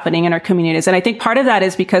what's happening in our communities. And I think part of that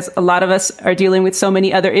is because a lot of us are dealing with so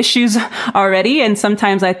many other issues already. And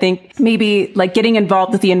sometimes I think maybe like getting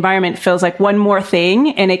involved with the environment feels like one more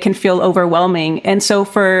thing and it can feel overwhelming. And so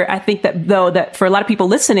I think that for a lot of people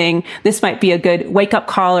listening, this might be a good wake up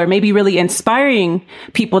call or maybe really inspiring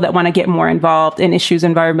people that want to get more involved in issues of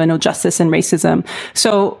environmental justice and racism.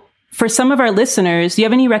 So for some of our listeners, do you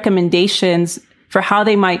have any recommendations for how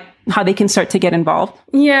they can start to get involved?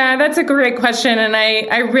 Yeah, that's a great question. And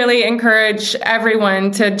I really encourage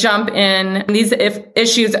everyone to jump in. These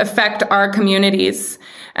issues affect our communities.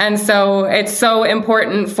 And so it's so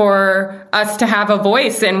important for us to have a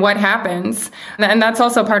voice in what happens. And that's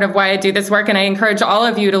also part of why I do this work. And I encourage all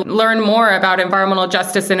of you to learn more about environmental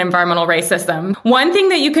justice and environmental racism. One thing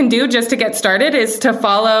that you can do just to get started is to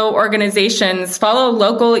follow organizations, follow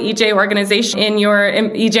local EJ organization in your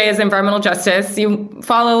EJ is environmental justice. You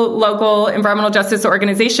follow local environmental justice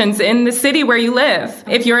organizations in the city where you live.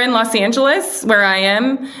 If you're in Los Angeles, where I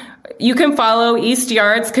am, you can follow East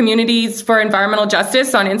Yards Communities for Environmental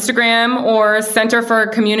Justice on Instagram or Center for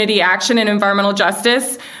Community Action and Environmental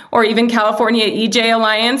Justice, or even California EJ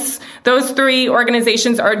Alliance. Those three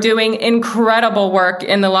organizations are doing incredible work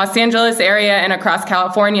in the Los Angeles area and across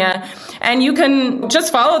California. And you can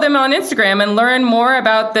just follow them on Instagram and learn more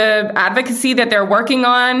about the advocacy that they're working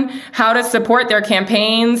on, how to support their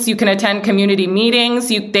campaigns. You can attend community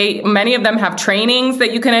meetings. Many of them have trainings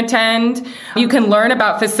that you can attend. You can learn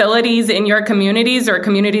about facilities in your communities or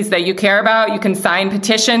communities that you care about. You can sign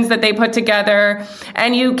petitions that they put together,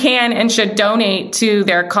 and you can and should donate to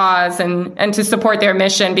their cause and to support their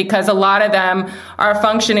mission, because a lot of them are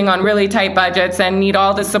functioning on really tight budgets and need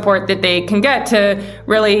all the support that they can get to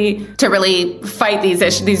really fight these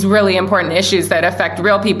issues, these really important issues that affect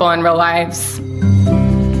real people and real lives.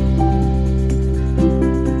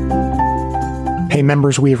 Hey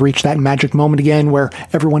members, we have reached that magic moment again where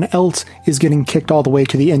everyone else is getting kicked all the way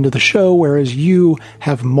to the end of the show, whereas you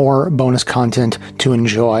have more bonus content to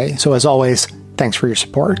enjoy. So as always, thanks for your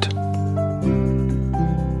support.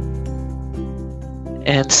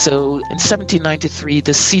 And so in 1793,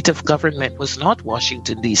 the seat of government was not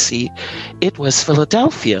Washington, D.C., it was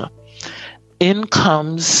Philadelphia. In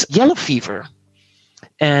comes yellow fever.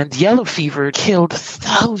 And yellow fever killed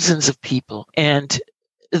thousands of people. And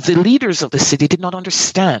the leaders of the city did not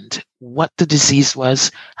understand what the disease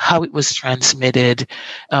was, how it was transmitted,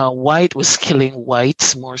 why it was killing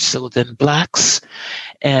whites more so than blacks.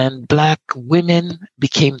 And black women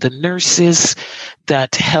became the nurses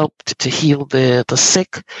that helped to heal the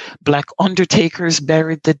sick. Black undertakers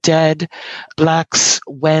buried the dead. Blacks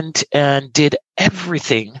went and did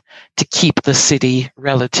everything to keep the city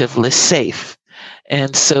relatively safe.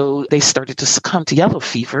 And so they started to succumb to yellow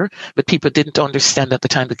fever, but people didn't understand at the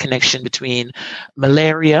time the connection between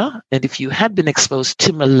malaria. And if you had been exposed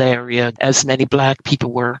to malaria, as many black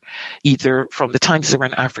people were, either from the times they were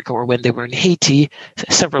in Africa or when they were in Haiti,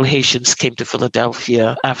 several Haitians came to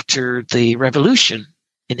Philadelphia after the revolution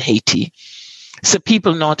in Haiti. So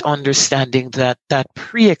people not understanding that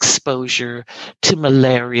pre-exposure to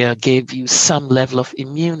malaria gave you some level of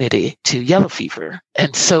immunity to yellow fever.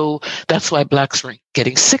 And so that's why blacks were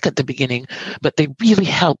getting sick at the beginning, but they really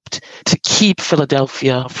helped to keep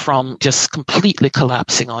Philadelphia from just completely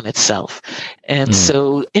collapsing on itself. And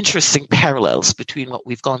so interesting parallels between what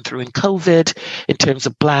we've gone through in COVID in terms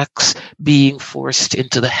of blacks being forced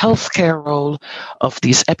into the healthcare role of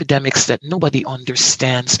these epidemics that nobody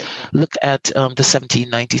understands. Look at the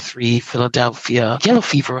 1793 Philadelphia yellow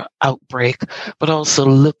fever outbreak, but also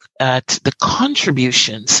look at the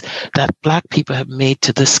contributions that black people have made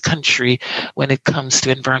to this country when it comes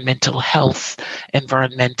to environmental health,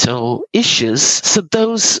 environmental issues. So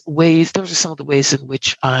those are some of the ways in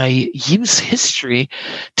which I use history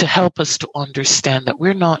to help us to understand that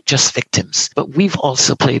we're not just victims, but we've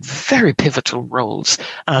also played very pivotal roles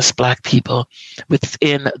as black people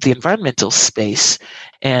within the environmental space.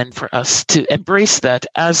 And for us to embrace that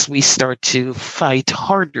as we start to fight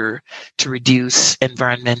harder to reduce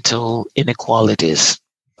environmental inequalities.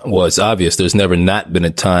 Well, it's obvious there's never not been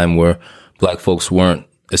a time where black folks weren't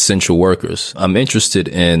essential workers. I'm interested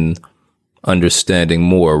in understanding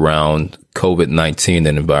more around COVID-19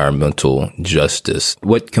 and environmental justice.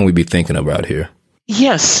 What can we be thinking about here?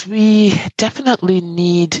 Yes, we definitely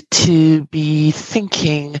need to be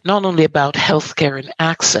thinking not only about healthcare and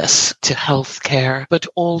access to healthcare, but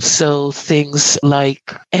also things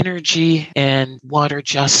like energy and water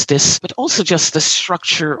justice, but also just the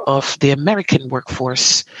structure of the American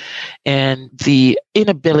workforce and the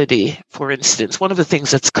inability, for instance. One of the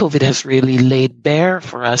things that COVID has really laid bare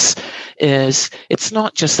for us is it's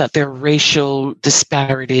not just that there are racial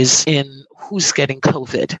disparities in who's getting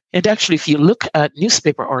COVID. And actually, if you look at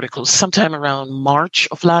newspaper articles, sometime around March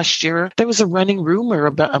of last year, there was a running rumor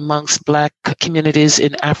about amongst Black communities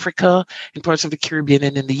in Africa, in parts of the Caribbean,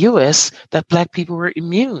 and in the US that Black people were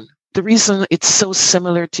immune. The reason it's so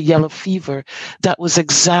similar to yellow fever, that was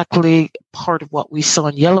exactly part of what we saw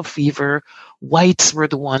in yellow fever. Whites were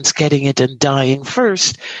the ones getting it and dying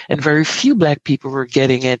first, and very few Black people were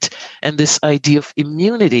getting it. And this idea of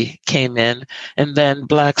immunity came in, and then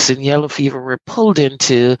Blacks in yellow fever were pulled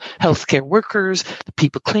into healthcare workers, the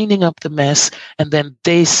people cleaning up the mess, and then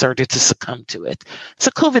they started to succumb to it.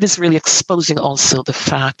 So COVID is really exposing also the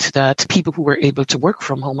fact that people who were able to work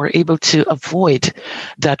from home were able to avoid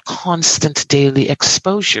that constant daily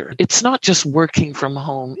exposure. It's not just working from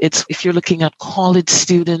home. It's if you're looking at college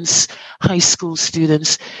students, high school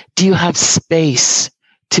students, do you have space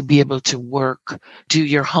to be able to work, do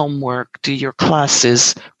your homework, do your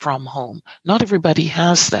classes from home? Not everybody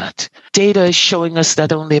has that. Data is showing us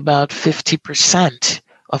that only about 50%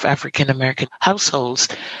 of African American households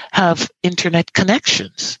have internet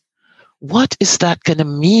connections. What is that going to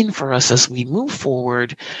mean for us as we move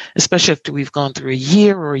forward, especially after we've gone through a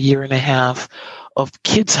year or a year and a half of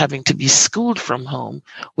kids having to be schooled from home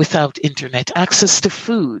without internet access to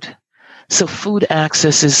food? So food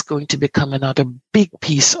access is going to become another big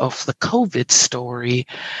piece of the COVID story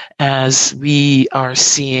as we are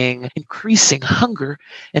seeing increasing hunger.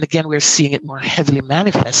 And again, we're seeing it more heavily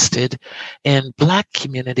manifested in Black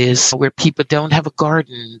communities where people don't have a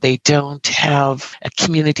garden. They don't have a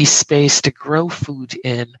community space to grow food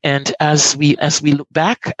in. And as we look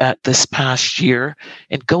back at this past year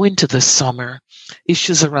and go into the summer,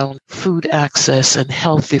 issues around food access and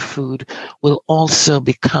healthy food will also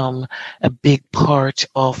become a big part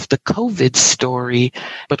of the COVID story.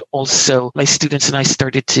 But also my students and I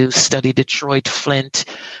started to study Detroit, Flint,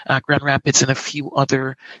 Grand Rapids, and a few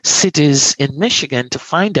other cities in Michigan to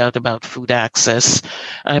find out about food access.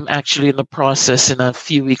 I'm actually in the process in a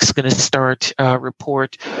few weeks going to start a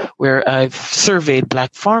report where I've surveyed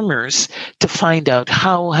Black farmers to find out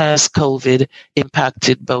how has COVID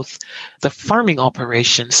impacted both the farming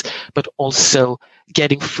operations, but also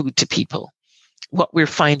getting food to people. What we're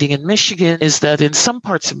finding in Michigan is that in some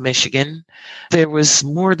parts of Michigan, there was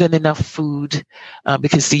more than enough food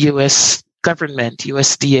because the U.S. government,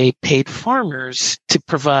 USDA, paid farmers to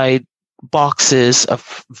provide boxes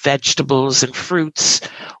of vegetables and fruits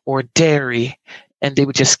or dairy, and they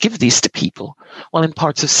would just give these to people. While in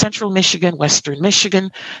parts of central Michigan, western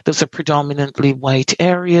Michigan, those are predominantly white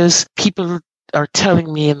areas, people are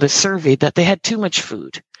telling me in the survey that they had too much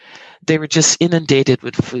food. They were just inundated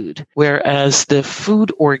with food. Whereas the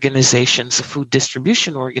food organizations, the food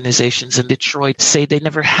distribution organizations in Detroit say they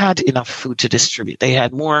never had enough food to distribute. They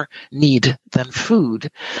had more need than food.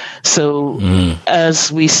 So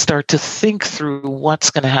as we start to think through what's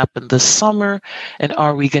going to happen this summer and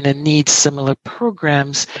are we going to need similar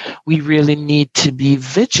programs, we really need to be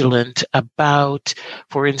vigilant about,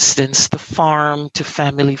 for instance, the farm to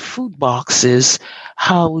family food boxes,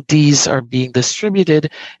 how these are being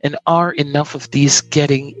distributed, and are enough of these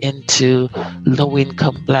getting into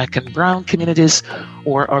low-income Black and brown communities,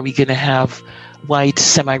 or are we going to have white,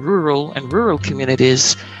 semi-rural, and rural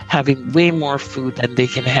communities having way more food than they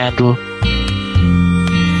can handle?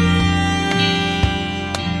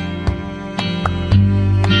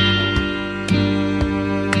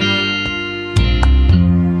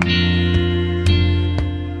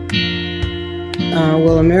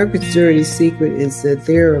 Well, America's dirty secret is that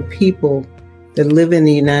there are people that live in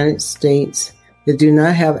the United States that do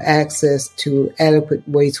not have access to adequate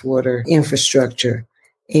wastewater infrastructure.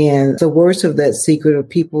 And the worst of that secret are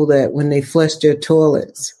people that when they flush their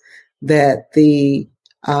toilets, that the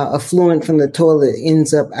effluent from the toilet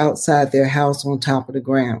ends up outside their house on top of the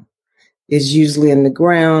ground. It's usually in the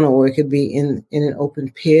ground, or it could be in an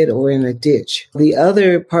open pit or in a ditch. The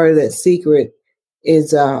other part of that secret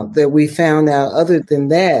is that we found out, other than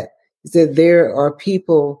that, is that there are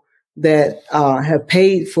people that have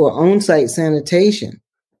paid for on-site sanitation.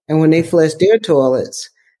 And when they flush their toilets,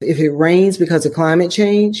 if it rains because of climate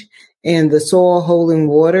change and the soil holding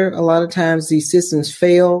water, a lot of times these systems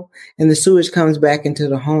fail and the sewage comes back into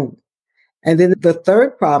the home. And then the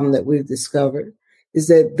third problem that we've discovered is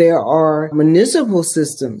that there are municipal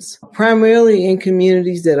systems, primarily in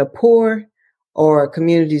communities that are poor or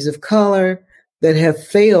communities of color, that have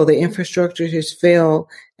failed. The infrastructure has failed,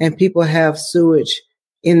 and people have sewage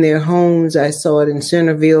in their homes. I saw it in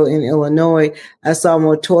Centerville in Illinois. I saw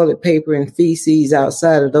more toilet paper and feces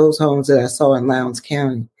outside of those homes that I saw in Lowndes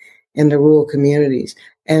County in the rural communities.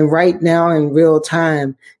 And right now in real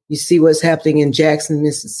time, you see what's happening in Jackson,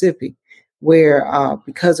 Mississippi, where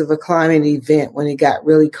because of a climate event, when it got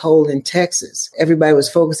really cold in Texas, everybody was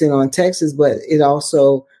focusing on Texas, but it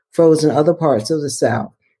also froze in other parts of the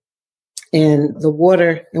South. And the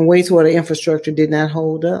water and wastewater infrastructure did not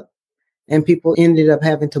hold up. And people ended up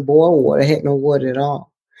having to boil water, had no water at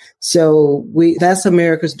all. So that's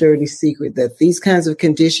America's dirty secret, that these kinds of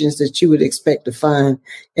conditions that you would expect to find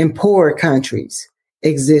in poorer countries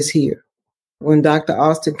exist here. When Dr.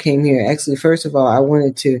 Austin came here, actually, first of all, I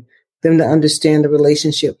wanted them to understand the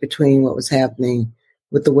relationship between what was happening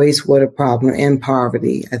with the wastewater problem and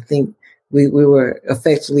poverty. I think we were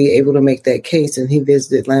effectively able to make that case, and he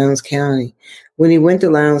visited Lowndes County. When he went to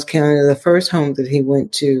Lowndes County, the first home that he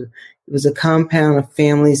went to, it was a compound of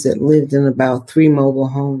families that lived in about 3 mobile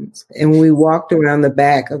homes. And when we walked around the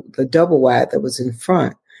back of the double wide that was in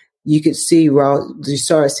front, you could see you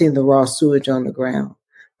started seeing the raw sewage on the ground.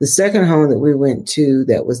 The second home that we went to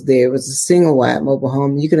that was there was a single wide mobile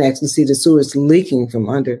home. You can actually see the sewage leaking from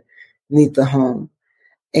underneath the home.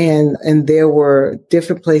 And there were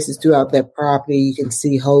different places throughout that property. You can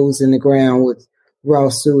see holes in the ground with raw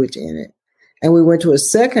sewage in it. And we went to a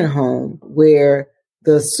second home where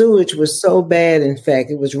the sewage was so bad, in fact,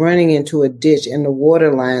 it was running into a ditch and the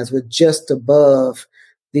water lines were just above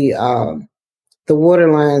the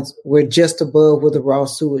water lines were just above where the raw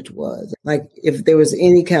sewage was. Like if there was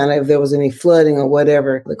any flooding or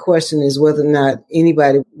whatever, the question is whether or not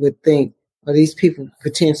anybody would think, are these people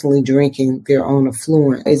potentially drinking their own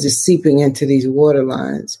effluent? Is it seeping into these water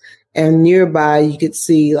lines? And nearby, you could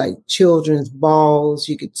see like children's balls.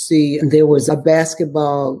 You could see there was a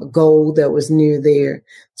basketball goal that was near there.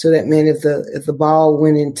 So that meant if the ball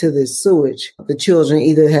went into the sewage, the children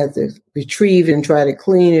either had to retrieve it and try to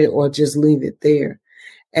clean it or just leave it there.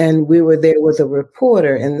 And we were there with a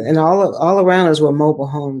reporter, and all around us were mobile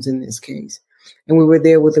homes in this case. And we were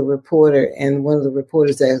there with a reporter, and one of the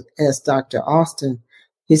reporters asked Dr. Austin,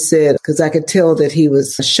 he said, because I could tell that he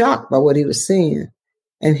was shocked by what he was seeing.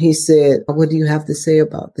 And he said, what do you have to say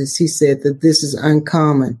about this? He said that this is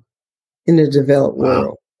uncommon in the developed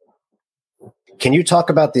world. Can you talk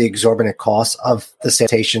about the exorbitant costs of the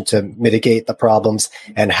sanitation to mitigate the problems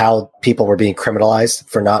and how people were being criminalized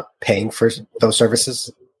for not paying for those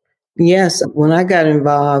services? Yes. When I got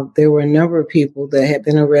involved, there were a number of people that had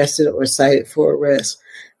been arrested or cited for arrest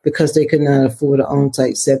because they could not afford an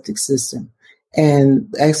on-site septic system.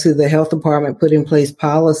 And actually, the health department put in place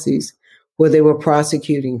policies where they were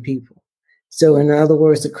prosecuting people. So in other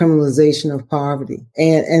words, the criminalization of poverty.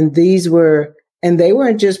 And they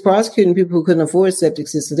weren't just prosecuting people who couldn't afford septic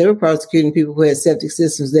systems. They were prosecuting people who had septic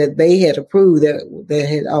systems that they had approved that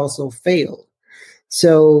had also failed.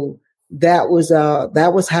 So that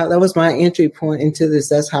was my entry point into this.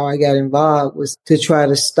 That's how I got involved, was to try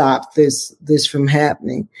to stop this from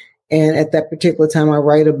happening. And at that particular time I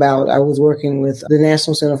was working with the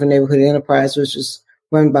National Center for Neighborhood Enterprise, which was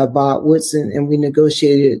run by Bob Woodson, and we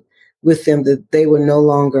negotiated with them that they would no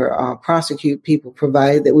longer prosecute people,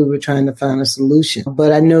 provided that we were trying to find a solution.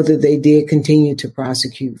 But I know that they did continue to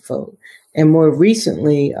prosecute folks. And more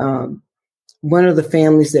recently, one of the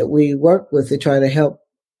families that we worked with to try to help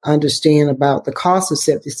understand about the cost of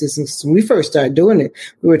septic systems, when we first started doing it,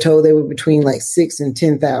 we were told they were between like $6,000 and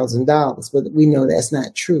 $10,000, but we know that's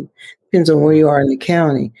not true. Depends on where you are in the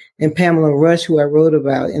county. And Pamela Rush, who I wrote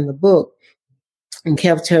about in the book, and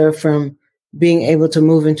kept her from being able to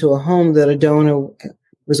move into a home that a donor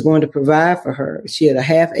was going to provide for her. She had a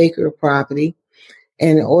half acre of property,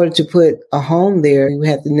 and in order to put a home there, you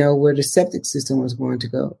had to know where the septic system was going to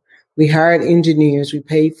go. We hired engineers, we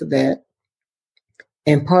paid for that.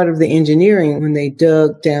 And part of the engineering, when they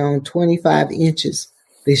dug down 25 inches,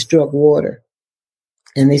 they struck water.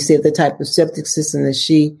 And they said the type of septic system that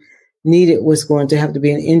she needed was going to have to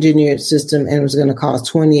be an engineered system, and it was going to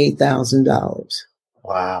cost $28,000.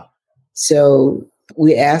 Wow. So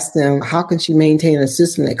we asked them, how can she maintain a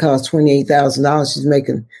system that costs $28,000? She's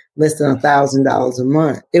making less than $1,000 a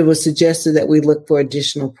month. It was suggested that we look for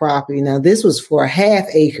additional property. Now, this was for a half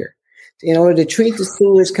acre. In order to treat the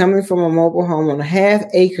sewage coming from a mobile home on a half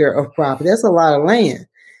acre of property, that's a lot of land.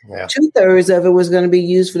 Yeah. 2/3 of it was going to be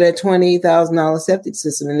used for that $28,000 septic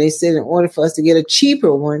system. And they said in order for us to get a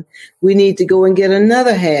cheaper one, we need to go and get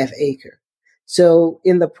another half acre. So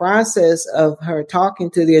in the process of her talking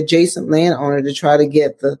to the adjacent landowner to try to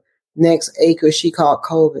get the next acre, she caught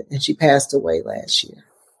COVID and she passed away last year.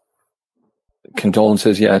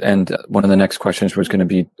 Condolences, yeah. And one of the next questions was going to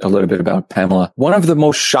be a little bit about Pamela. One of the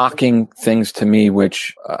most shocking things to me,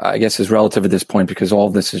 which I guess is relative at this point because all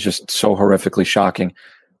of this is just so horrifically shocking,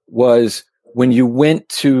 was when you went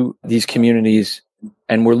to these communities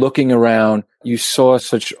and were looking around, you saw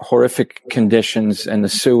such horrific conditions and the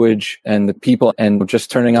sewage and the people, and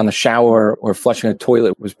just turning on the shower or flushing a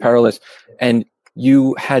toilet was perilous. And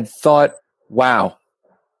you had thought, wow,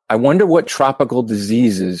 I wonder what tropical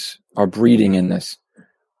diseases are breeding in this.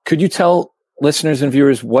 Could you tell listeners and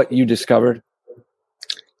viewers what you discovered?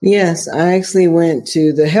 Yes, I actually went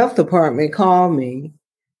to the health department, called me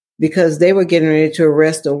because they were getting ready to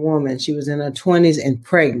arrest a woman. She was in her 20s and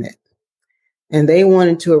pregnant. And they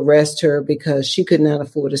wanted to arrest her because she could not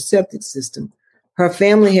afford a septic system. Her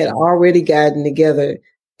family had already gotten together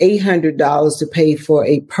 $800 to pay for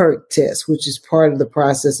a PERC test, which is part of the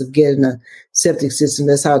process of getting a septic system.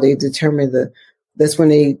 That's how they determine that's when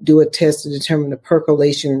they do a test to determine the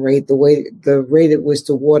percolation rate, the rate at which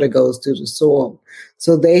the water goes through the soil.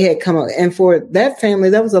 So they had come up, and for that family,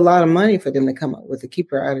 that was a lot of money for them to come up with to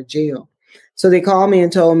keep her out of jail. So they called me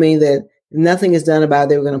and told me that nothing is done about it.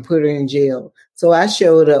 They were going to put her in jail. So I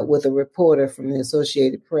showed up with a reporter from the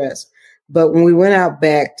Associated Press. But when we went out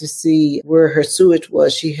back to see where her sewage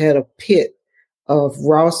was, she had a pit of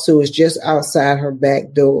raw sewage just outside her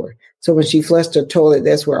back door. So when she flushed her toilet,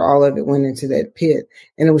 that's where all of it went into that pit.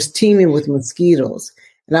 And it was teeming with mosquitoes.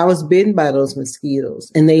 And I was bitten by those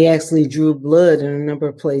mosquitoes. And they actually drew blood in a number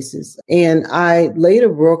of places. And I later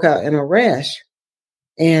broke out in a rash.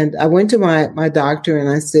 And I went to my doctor and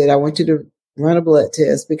I said, I want you to run a blood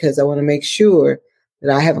test because I want to make sure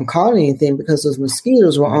that I haven't caught anything, because those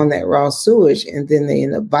mosquitoes were on that raw sewage and then they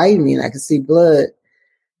ended up biting me and I could see blood.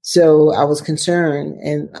 So I was concerned,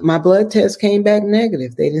 and my blood test came back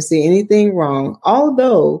negative. They didn't see anything wrong,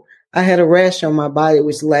 although I had a rash on my body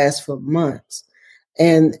which lasts for months.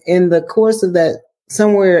 And in the course of that,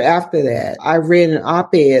 somewhere after that, I read an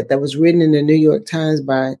op-ed that was written in the New York Times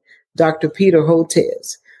by Dr. Peter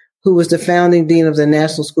Hotez, who was the founding dean of the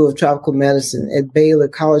National School of Tropical Medicine at Baylor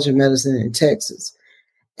College of Medicine in Texas.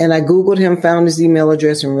 And I Googled him, found his email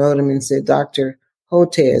address, and wrote him and said, Dr.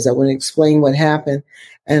 Hotez, I want to explain what happened.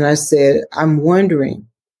 And I said, I'm wondering,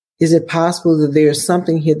 is it possible that there's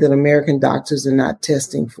something here that American doctors are not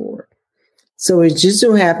testing for? So it just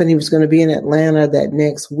so happened he was going to be in Atlanta that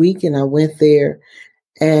next week, and I went there,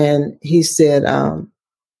 and he said, I'm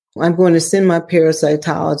going to send my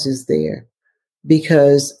parasitologist there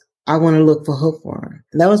because I want to look for hookworm.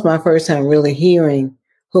 And that was my first time really hearing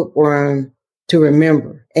hookworm to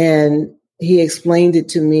remember. And he explained it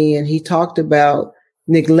to me, and he talked about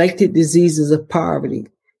neglected diseases of poverty.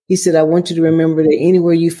 He said, I want you to remember that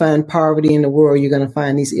anywhere you find poverty in the world, you're going to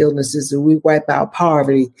find these illnesses. If we wipe out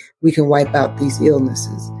poverty, we can wipe out these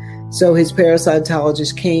illnesses. So his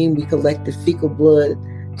parasitologist came, we collected fecal blood,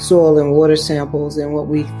 soil and water samples, and what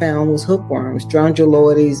we found was hookworms,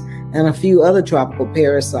 strongyloides, and a few other tropical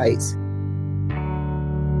parasites.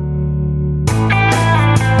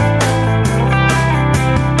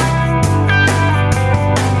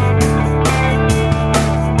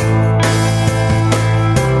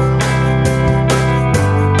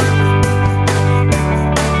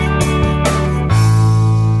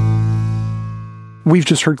 We've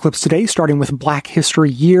just heard clips today, starting with Black History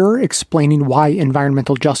Year, explaining why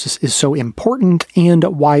environmental justice is so important and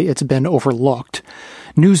why it's been overlooked.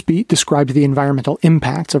 Newsbeat described the environmental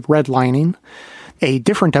impacts of redlining. A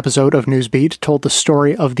different episode of Newsbeat told the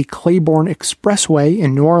story of the Claiborne Expressway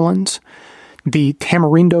in New Orleans. The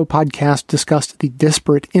Tamarindo podcast discussed the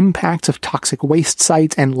disparate impacts of toxic waste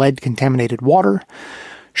sites and lead-contaminated water.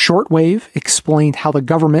 Shortwave explained how the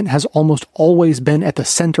government has almost always been at the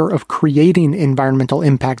center of creating environmental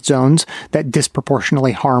impact zones that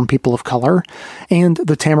disproportionately harm people of color. And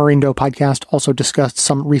the Tamarindo podcast also discussed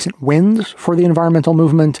some recent wins for the environmental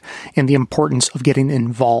movement and the importance of getting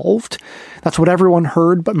involved. That's what everyone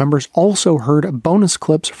heard, but members also heard bonus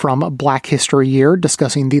clips from Black History Year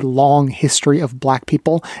discussing the long history of Black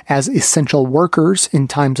people as essential workers in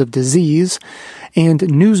times of disease. And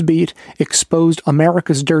Newsbeat exposed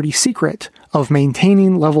America's dirty secret of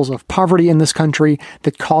maintaining levels of poverty in this country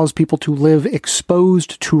that cause people to live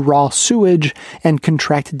exposed to raw sewage and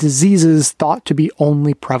contract diseases thought to be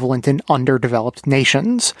only prevalent in underdeveloped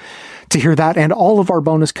nations. To hear that and all of our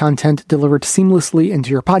bonus content delivered seamlessly into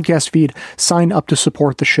your podcast feed, sign up to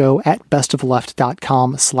support the show at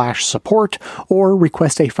bestofleft.com/support or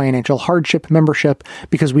request a financial hardship membership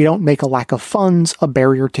because we don't make a lack of funds a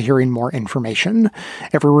barrier to hearing more information.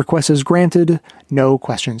 Every request is granted, no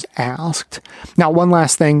questions asked. Now, one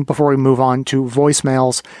last thing before we move on to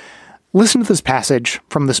voicemails. Listen to this passage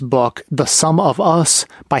from this book, The Sum of Us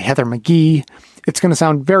by Heather McGhee. It's going to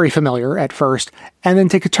sound very familiar at first, and then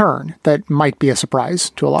take a turn that might be a surprise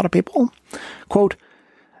to a lot of people. Quote,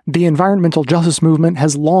 "The environmental justice movement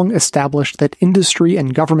has long established that industry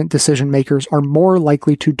and government decision makers are more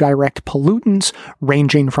likely to direct pollutants,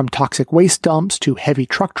 ranging from toxic waste dumps to heavy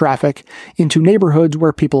truck traffic, into neighborhoods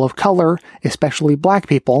where people of color, especially black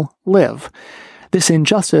people, live. This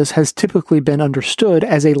injustice has typically been understood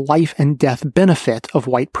as a life and death benefit of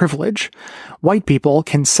white privilege. White people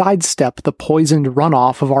can sidestep the poisoned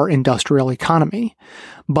runoff of our industrial economy.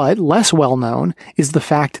 But less well known is the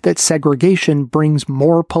fact that segregation brings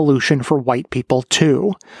more pollution for white people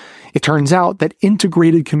too. It turns out that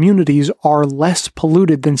integrated communities are less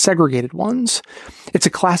polluted than segregated ones. It's a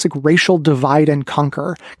classic racial divide and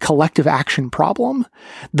conquer, collective action problem.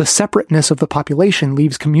 The separateness of the population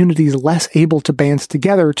leaves communities less able to band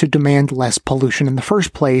together to demand less pollution in the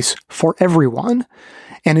first place for everyone.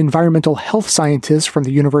 An environmental health scientist from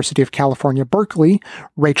the University of California, Berkeley,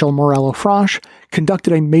 Rachel Morello-Frosch,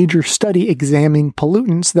 conducted a major study examining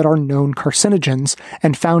pollutants that are known carcinogens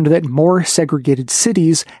and found that more segregated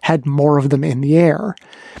cities had more of them in the air.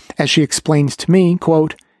 As she explained to me,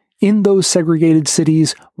 quote, "In those segregated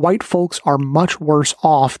cities, white folks are much worse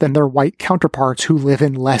off than their white counterparts who live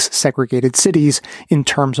in less segregated cities in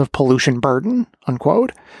terms of pollution burden,"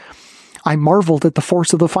 unquote. I marveled at the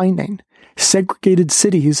force of the finding. Segregated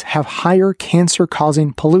cities have higher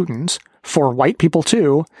cancer-causing pollutants, for white people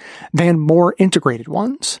too, than more integrated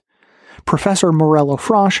ones. Professor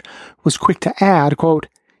Morello-Frosch was quick to add, quote,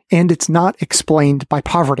 "And it's not explained by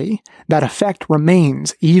poverty. That effect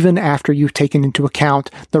remains even after you've taken into account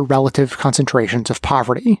the relative concentrations of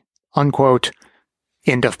poverty," unquote.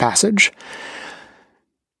 End of passage.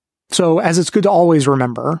 So, as it's good to always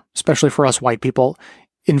remember, especially for us white people,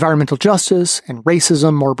 environmental justice and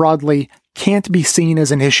racism more broadly can't be seen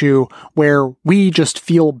as an issue where we just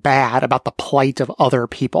feel bad about the plight of other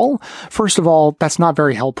people. First of all, that's not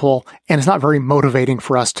very helpful, and it's not very motivating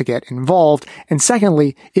for us to get involved. And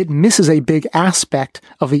secondly, it misses a big aspect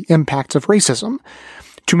of the impacts of racism.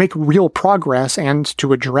 To make real progress and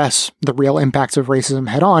to address the real impacts of racism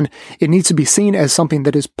head on, it needs to be seen as something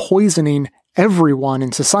that is poisoning everyone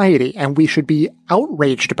in society, and we should be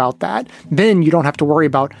outraged about that. Then you don't have to worry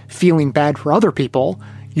about feeling bad for other people.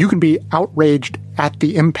 You can be outraged at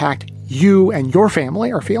the impact you and your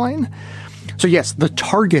family are feeling. So yes, the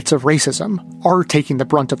targets of racism are taking the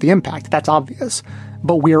brunt of the impact. That's obvious.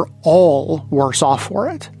 But we're all worse off for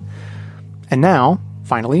it. And now,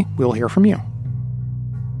 finally, we'll hear from you.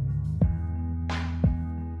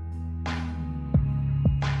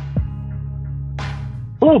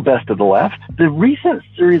 Hello, Best of the Left. The recent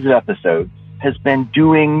series of episodes has been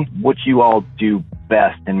doing what you all do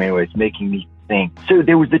best in many ways, making me think. So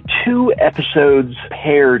there was the 2 episodes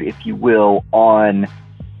paired, if you will, on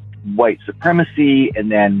white supremacy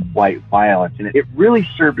and then white violence. And it really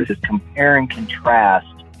served as compare and contrast.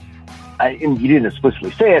 And you didn't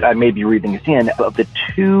explicitly say it, I may be reading this in, of the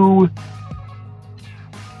 2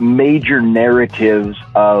 major narratives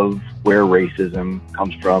of where racism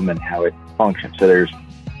comes from and how it functions. So there's,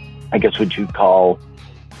 I guess, what you'd call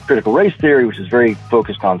critical race theory, which is very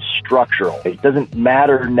focused on structural. It doesn't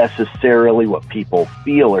matter necessarily what people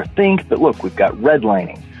feel or think, but look, we've got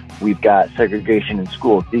redlining, we've got segregation in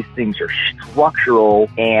schools. These things are structural,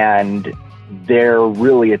 and they're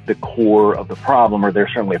really at the core of the problem, or they're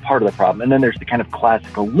certainly a part of the problem. And then there's the kind of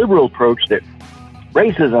classical liberal approach that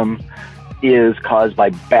racism is caused by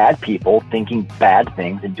bad people thinking bad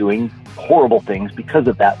things and doing horrible things because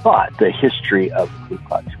of that thought. The history of the Ku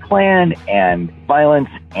Klux Klan and violence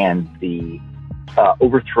and the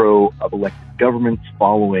overthrow of elected governments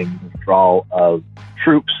following the withdrawal of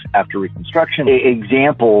troops after Reconstruction.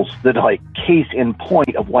 Examples that, like, case in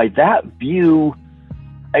point of why that view,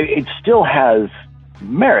 it still has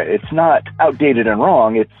merit. It's not outdated and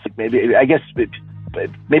wrong. It's maybe, I guess,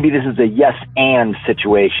 maybe this is a yes and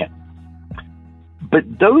situation.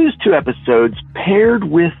 But those 2 episodes paired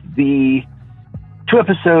with the 2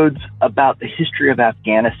 episodes about the history of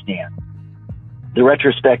Afghanistan, the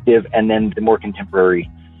retrospective and then the more contemporary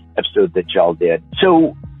episode that y'all did.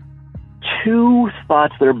 So 2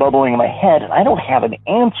 thoughts that are bubbling in my head, and I don't have an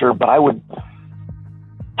answer, but I would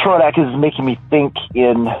throw it out because it's making me think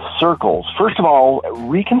in circles. First of all,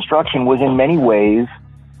 Reconstruction was in many ways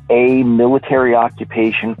a military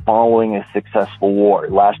occupation following a successful war.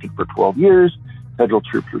 It lasted for 12 years. Federal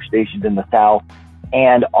troops were stationed in the South.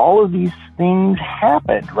 And all of these things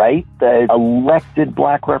happened, right? The elected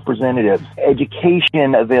black representatives,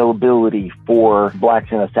 education availability for blacks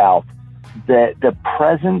in the South, the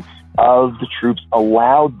presence of the troops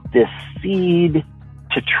allowed this seed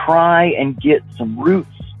to try and get some roots,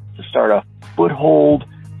 to start a foothold,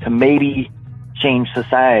 to maybe change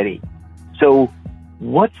society. So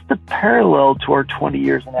what's the parallel to our 20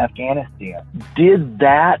 years in Afghanistan? Did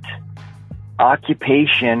that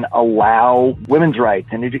occupation allow women's rights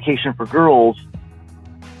and education for girls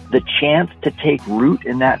the chance to take root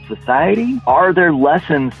in that society? Are there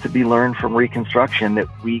lessons to be learned from Reconstruction that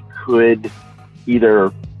we could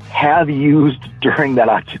either have used during that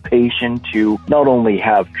occupation to not only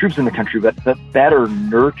have troops in the country, but better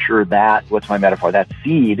nurture that, what's my metaphor, that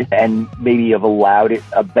seed, and maybe have allowed it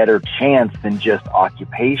a better chance than just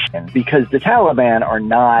occupation? Because the Taliban are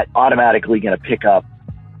not automatically going to pick up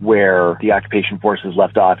where the occupation forces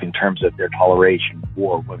left off in terms of their toleration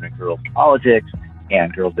for women and girls in politics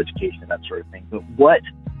and girls' education and that sort of thing. But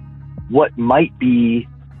what might be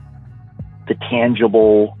the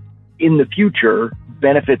tangible, in the future,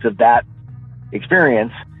 benefits of that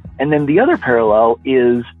experience? And then the other parallel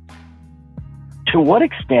is, to what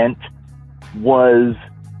extent was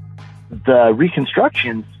the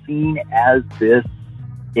Reconstruction seen as this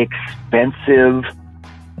expensive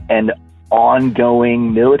and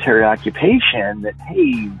ongoing military occupation that,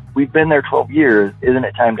 hey, we've been there 12 years, isn't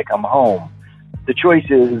it time to come home? The choice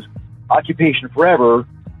is occupation forever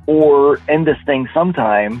or end this thing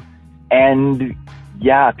sometime, and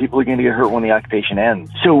yeah, people are going to get hurt when the occupation ends.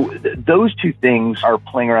 So those 2 things are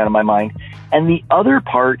playing around in my mind. And the other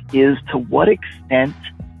part is, to what extent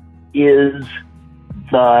is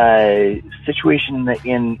the situation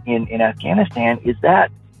in Afghanistan, is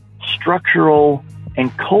that structural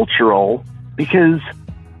and cultural? Because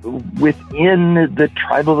within the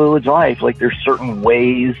tribal village life, like, there's certain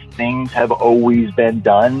ways things have always been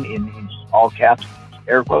done, in all caps,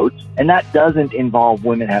 air quotes, and that doesn't involve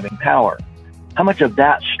women having power. How much of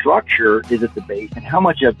that structure is at the base, and how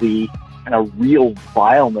much of the kind of real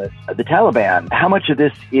vileness of the Taliban? How much of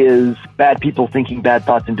this is bad people thinking bad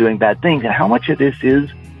thoughts and doing bad things, and how much of this is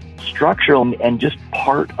structural and just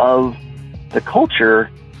part of the culture,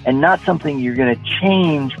 and not something you're going to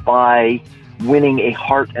change by winning a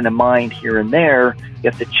heart and a mind here and there? You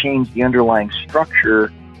have to change the underlying structure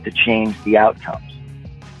to change the outcomes.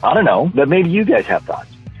 I don't know, but maybe you guys have thoughts.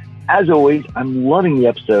 As always, I'm loving the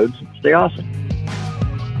episodes. Stay awesome.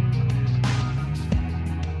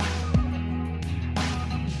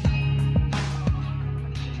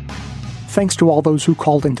 Thanks to all those who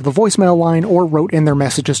called into the voicemail line or wrote in their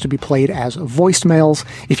messages to be played as voicemails.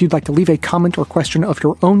 If you'd like to leave a comment or question of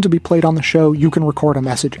your own to be played on the show, you can record a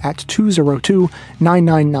message at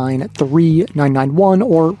 202-999-3991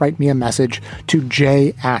 or write me a message to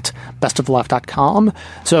j@bestoftheleft.com.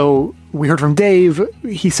 So we heard from Dave.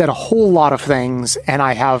 He said a whole lot of things, and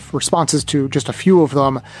I have responses to just a few of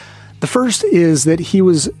them. The first is that he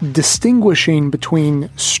was distinguishing between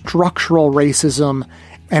structural racism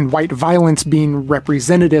and white violence being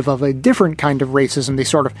representative of a different kind of racism, the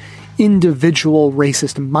sort of individual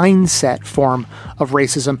racist mindset form of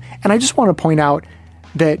racism. And I just want to point out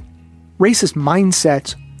that racist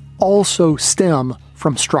mindsets also stem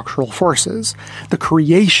from structural forces. The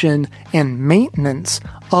creation and maintenance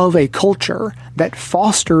of a culture that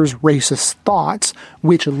fosters racist thoughts,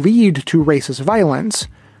 which lead to racist violence,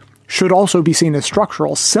 should also be seen as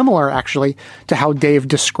structural, similar actually to how Dave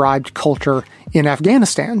described culture in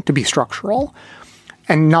Afghanistan to be structural,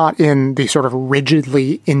 and not in the sort of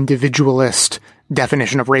rigidly individualist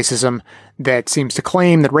definition of racism that seems to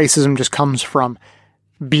claim that racism just comes from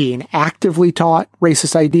being actively taught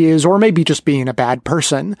racist ideas, or maybe just being a bad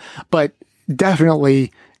person, but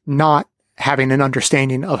definitely not having an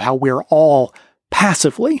understanding of how we're all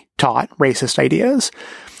passively taught racist ideas.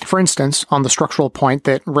 For instance, on the structural point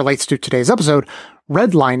that relates to today's episode,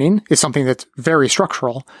 redlining is something that's very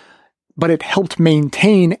structural, but it helped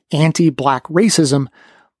maintain anti-black racism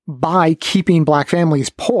by keeping black families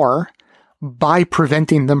poor, by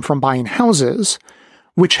preventing them from buying houses,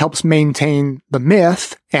 which helps maintain the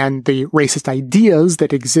myth and the racist ideas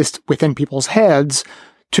that exist within people's heads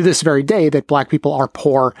to this very day that black people are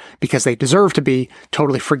poor because they deserve to be,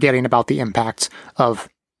 totally forgetting about the impacts of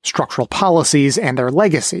structural policies and their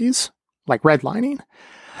legacies, like redlining.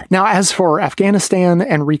 Now, as for Afghanistan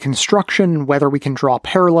and Reconstruction, whether we can draw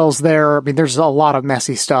parallels there, I mean, there's a lot of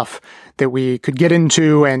messy stuff that we could get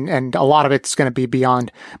into, and a lot of it's going to be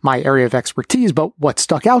beyond my area of expertise. But what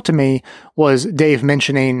stuck out to me was Dave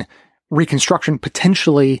mentioning Reconstruction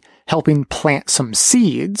potentially helping plant some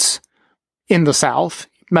seeds in the South,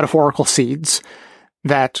 metaphorical seeds,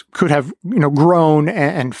 that could have, grown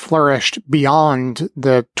and flourished beyond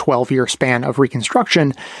the 12-year span of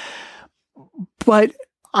Reconstruction. But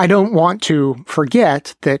I don't want to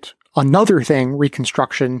forget that another thing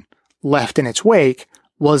Reconstruction left in its wake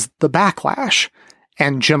was the backlash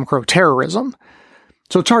and Jim Crow terrorism.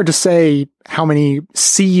 So it's hard to say how many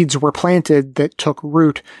seeds were planted that took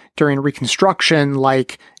root during Reconstruction,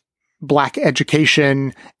 like Black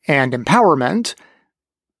education and empowerment,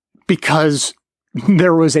 because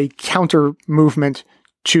there was a counter movement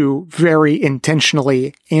to very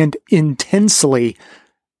intentionally and intensely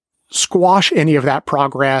squash any of that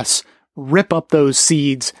progress, rip up those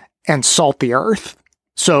seeds, and salt the earth.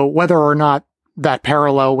 So whether or not that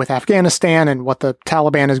parallel with Afghanistan and what the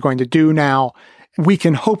Taliban is going to do now, we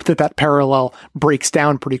can hope that that parallel breaks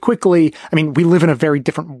down pretty quickly. I mean, we live in a very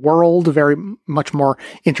different world, a very much more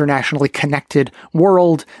internationally connected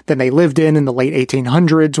world than they lived in the late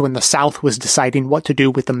 1800s when the South was deciding what to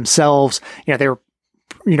do with themselves. They were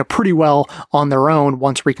pretty well on their own.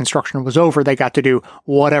 Once Reconstruction was over, they got to do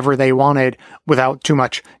whatever they wanted without too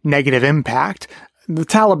much negative impact. The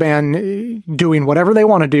Taliban doing whatever they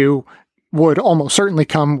want to do would almost certainly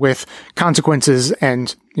come with consequences,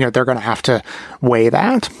 and they're going to have to weigh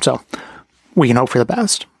that. So we can hope for the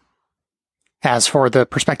best. As for the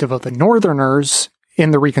perspective of the Northerners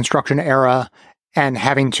in the Reconstruction era and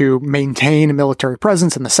having to maintain a military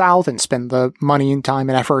presence in the South and spend the money and time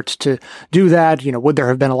and effort to do that, would there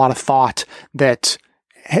have been a lot of thought that,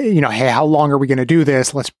 hey, how long are we going to do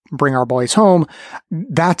this? Let's bring our boys home.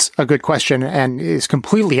 That's a good question and is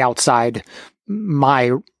completely outside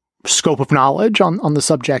my scope of knowledge on the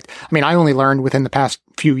subject. I mean, I only learned within the past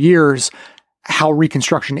few years how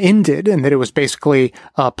Reconstruction ended, and that it was basically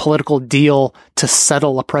a political deal to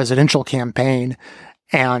settle a presidential campaign,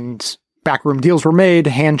 and backroom deals were made,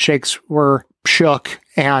 handshakes were shook,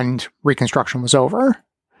 and Reconstruction was over.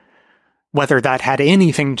 Whether that had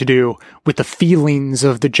anything to do with the feelings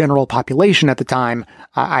of the general population at the time,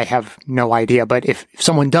 I have no idea. But if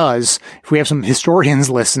someone does, if we have some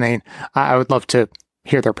historians listening, I would love to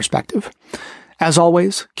hear their perspective. As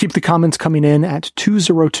always, keep the comments coming in at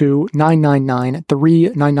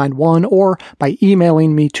 202-999-3991 or by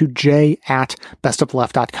emailing me to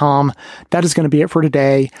j@bestofleft.com. That is going to be it for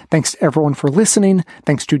today. Thanks to everyone for listening.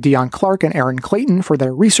 Thanks to Dion Clark and Aaron Clayton for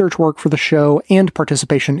their research work for the show and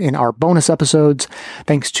participation in our bonus episodes.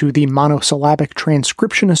 Thanks to the monosyllabic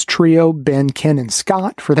transcriptionist trio, Ben, Ken, and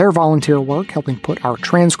Scott, for their volunteer work helping put our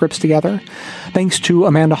transcripts together. Thanks to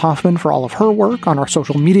Amanda Hoffman for all of her work on our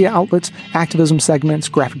social media outlets, activism segments,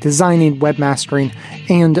 graphic designing, webmastering,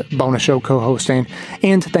 and bonus show co-hosting.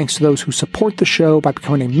 And thanks to those who support the show by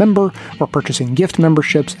becoming a member or purchasing gift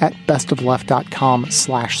memberships at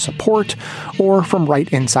bestofleft.com/support or from right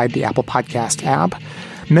inside the Apple Podcast app.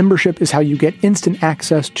 Membership is how you get instant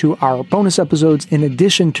access to our bonus episodes in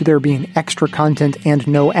addition to there being extra content and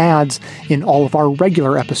no ads in all of our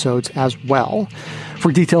regular episodes as well. For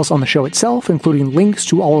details on the show itself, including links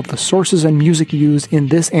to all of the sources and music used in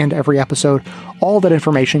this and every episode, all that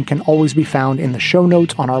information can always be found in the show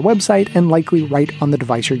notes on our website and likely right on the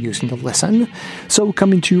device you're using to listen. So,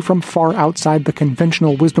 coming to you from far outside the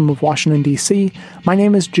conventional wisdom of Washington, D.C., my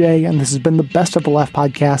name is Jay, and this has been the Best of the Left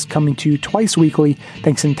podcast, coming to you twice weekly,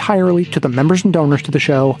 thanks entirely to the members and donors to the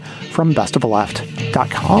show from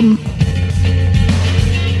bestoftheleft.com.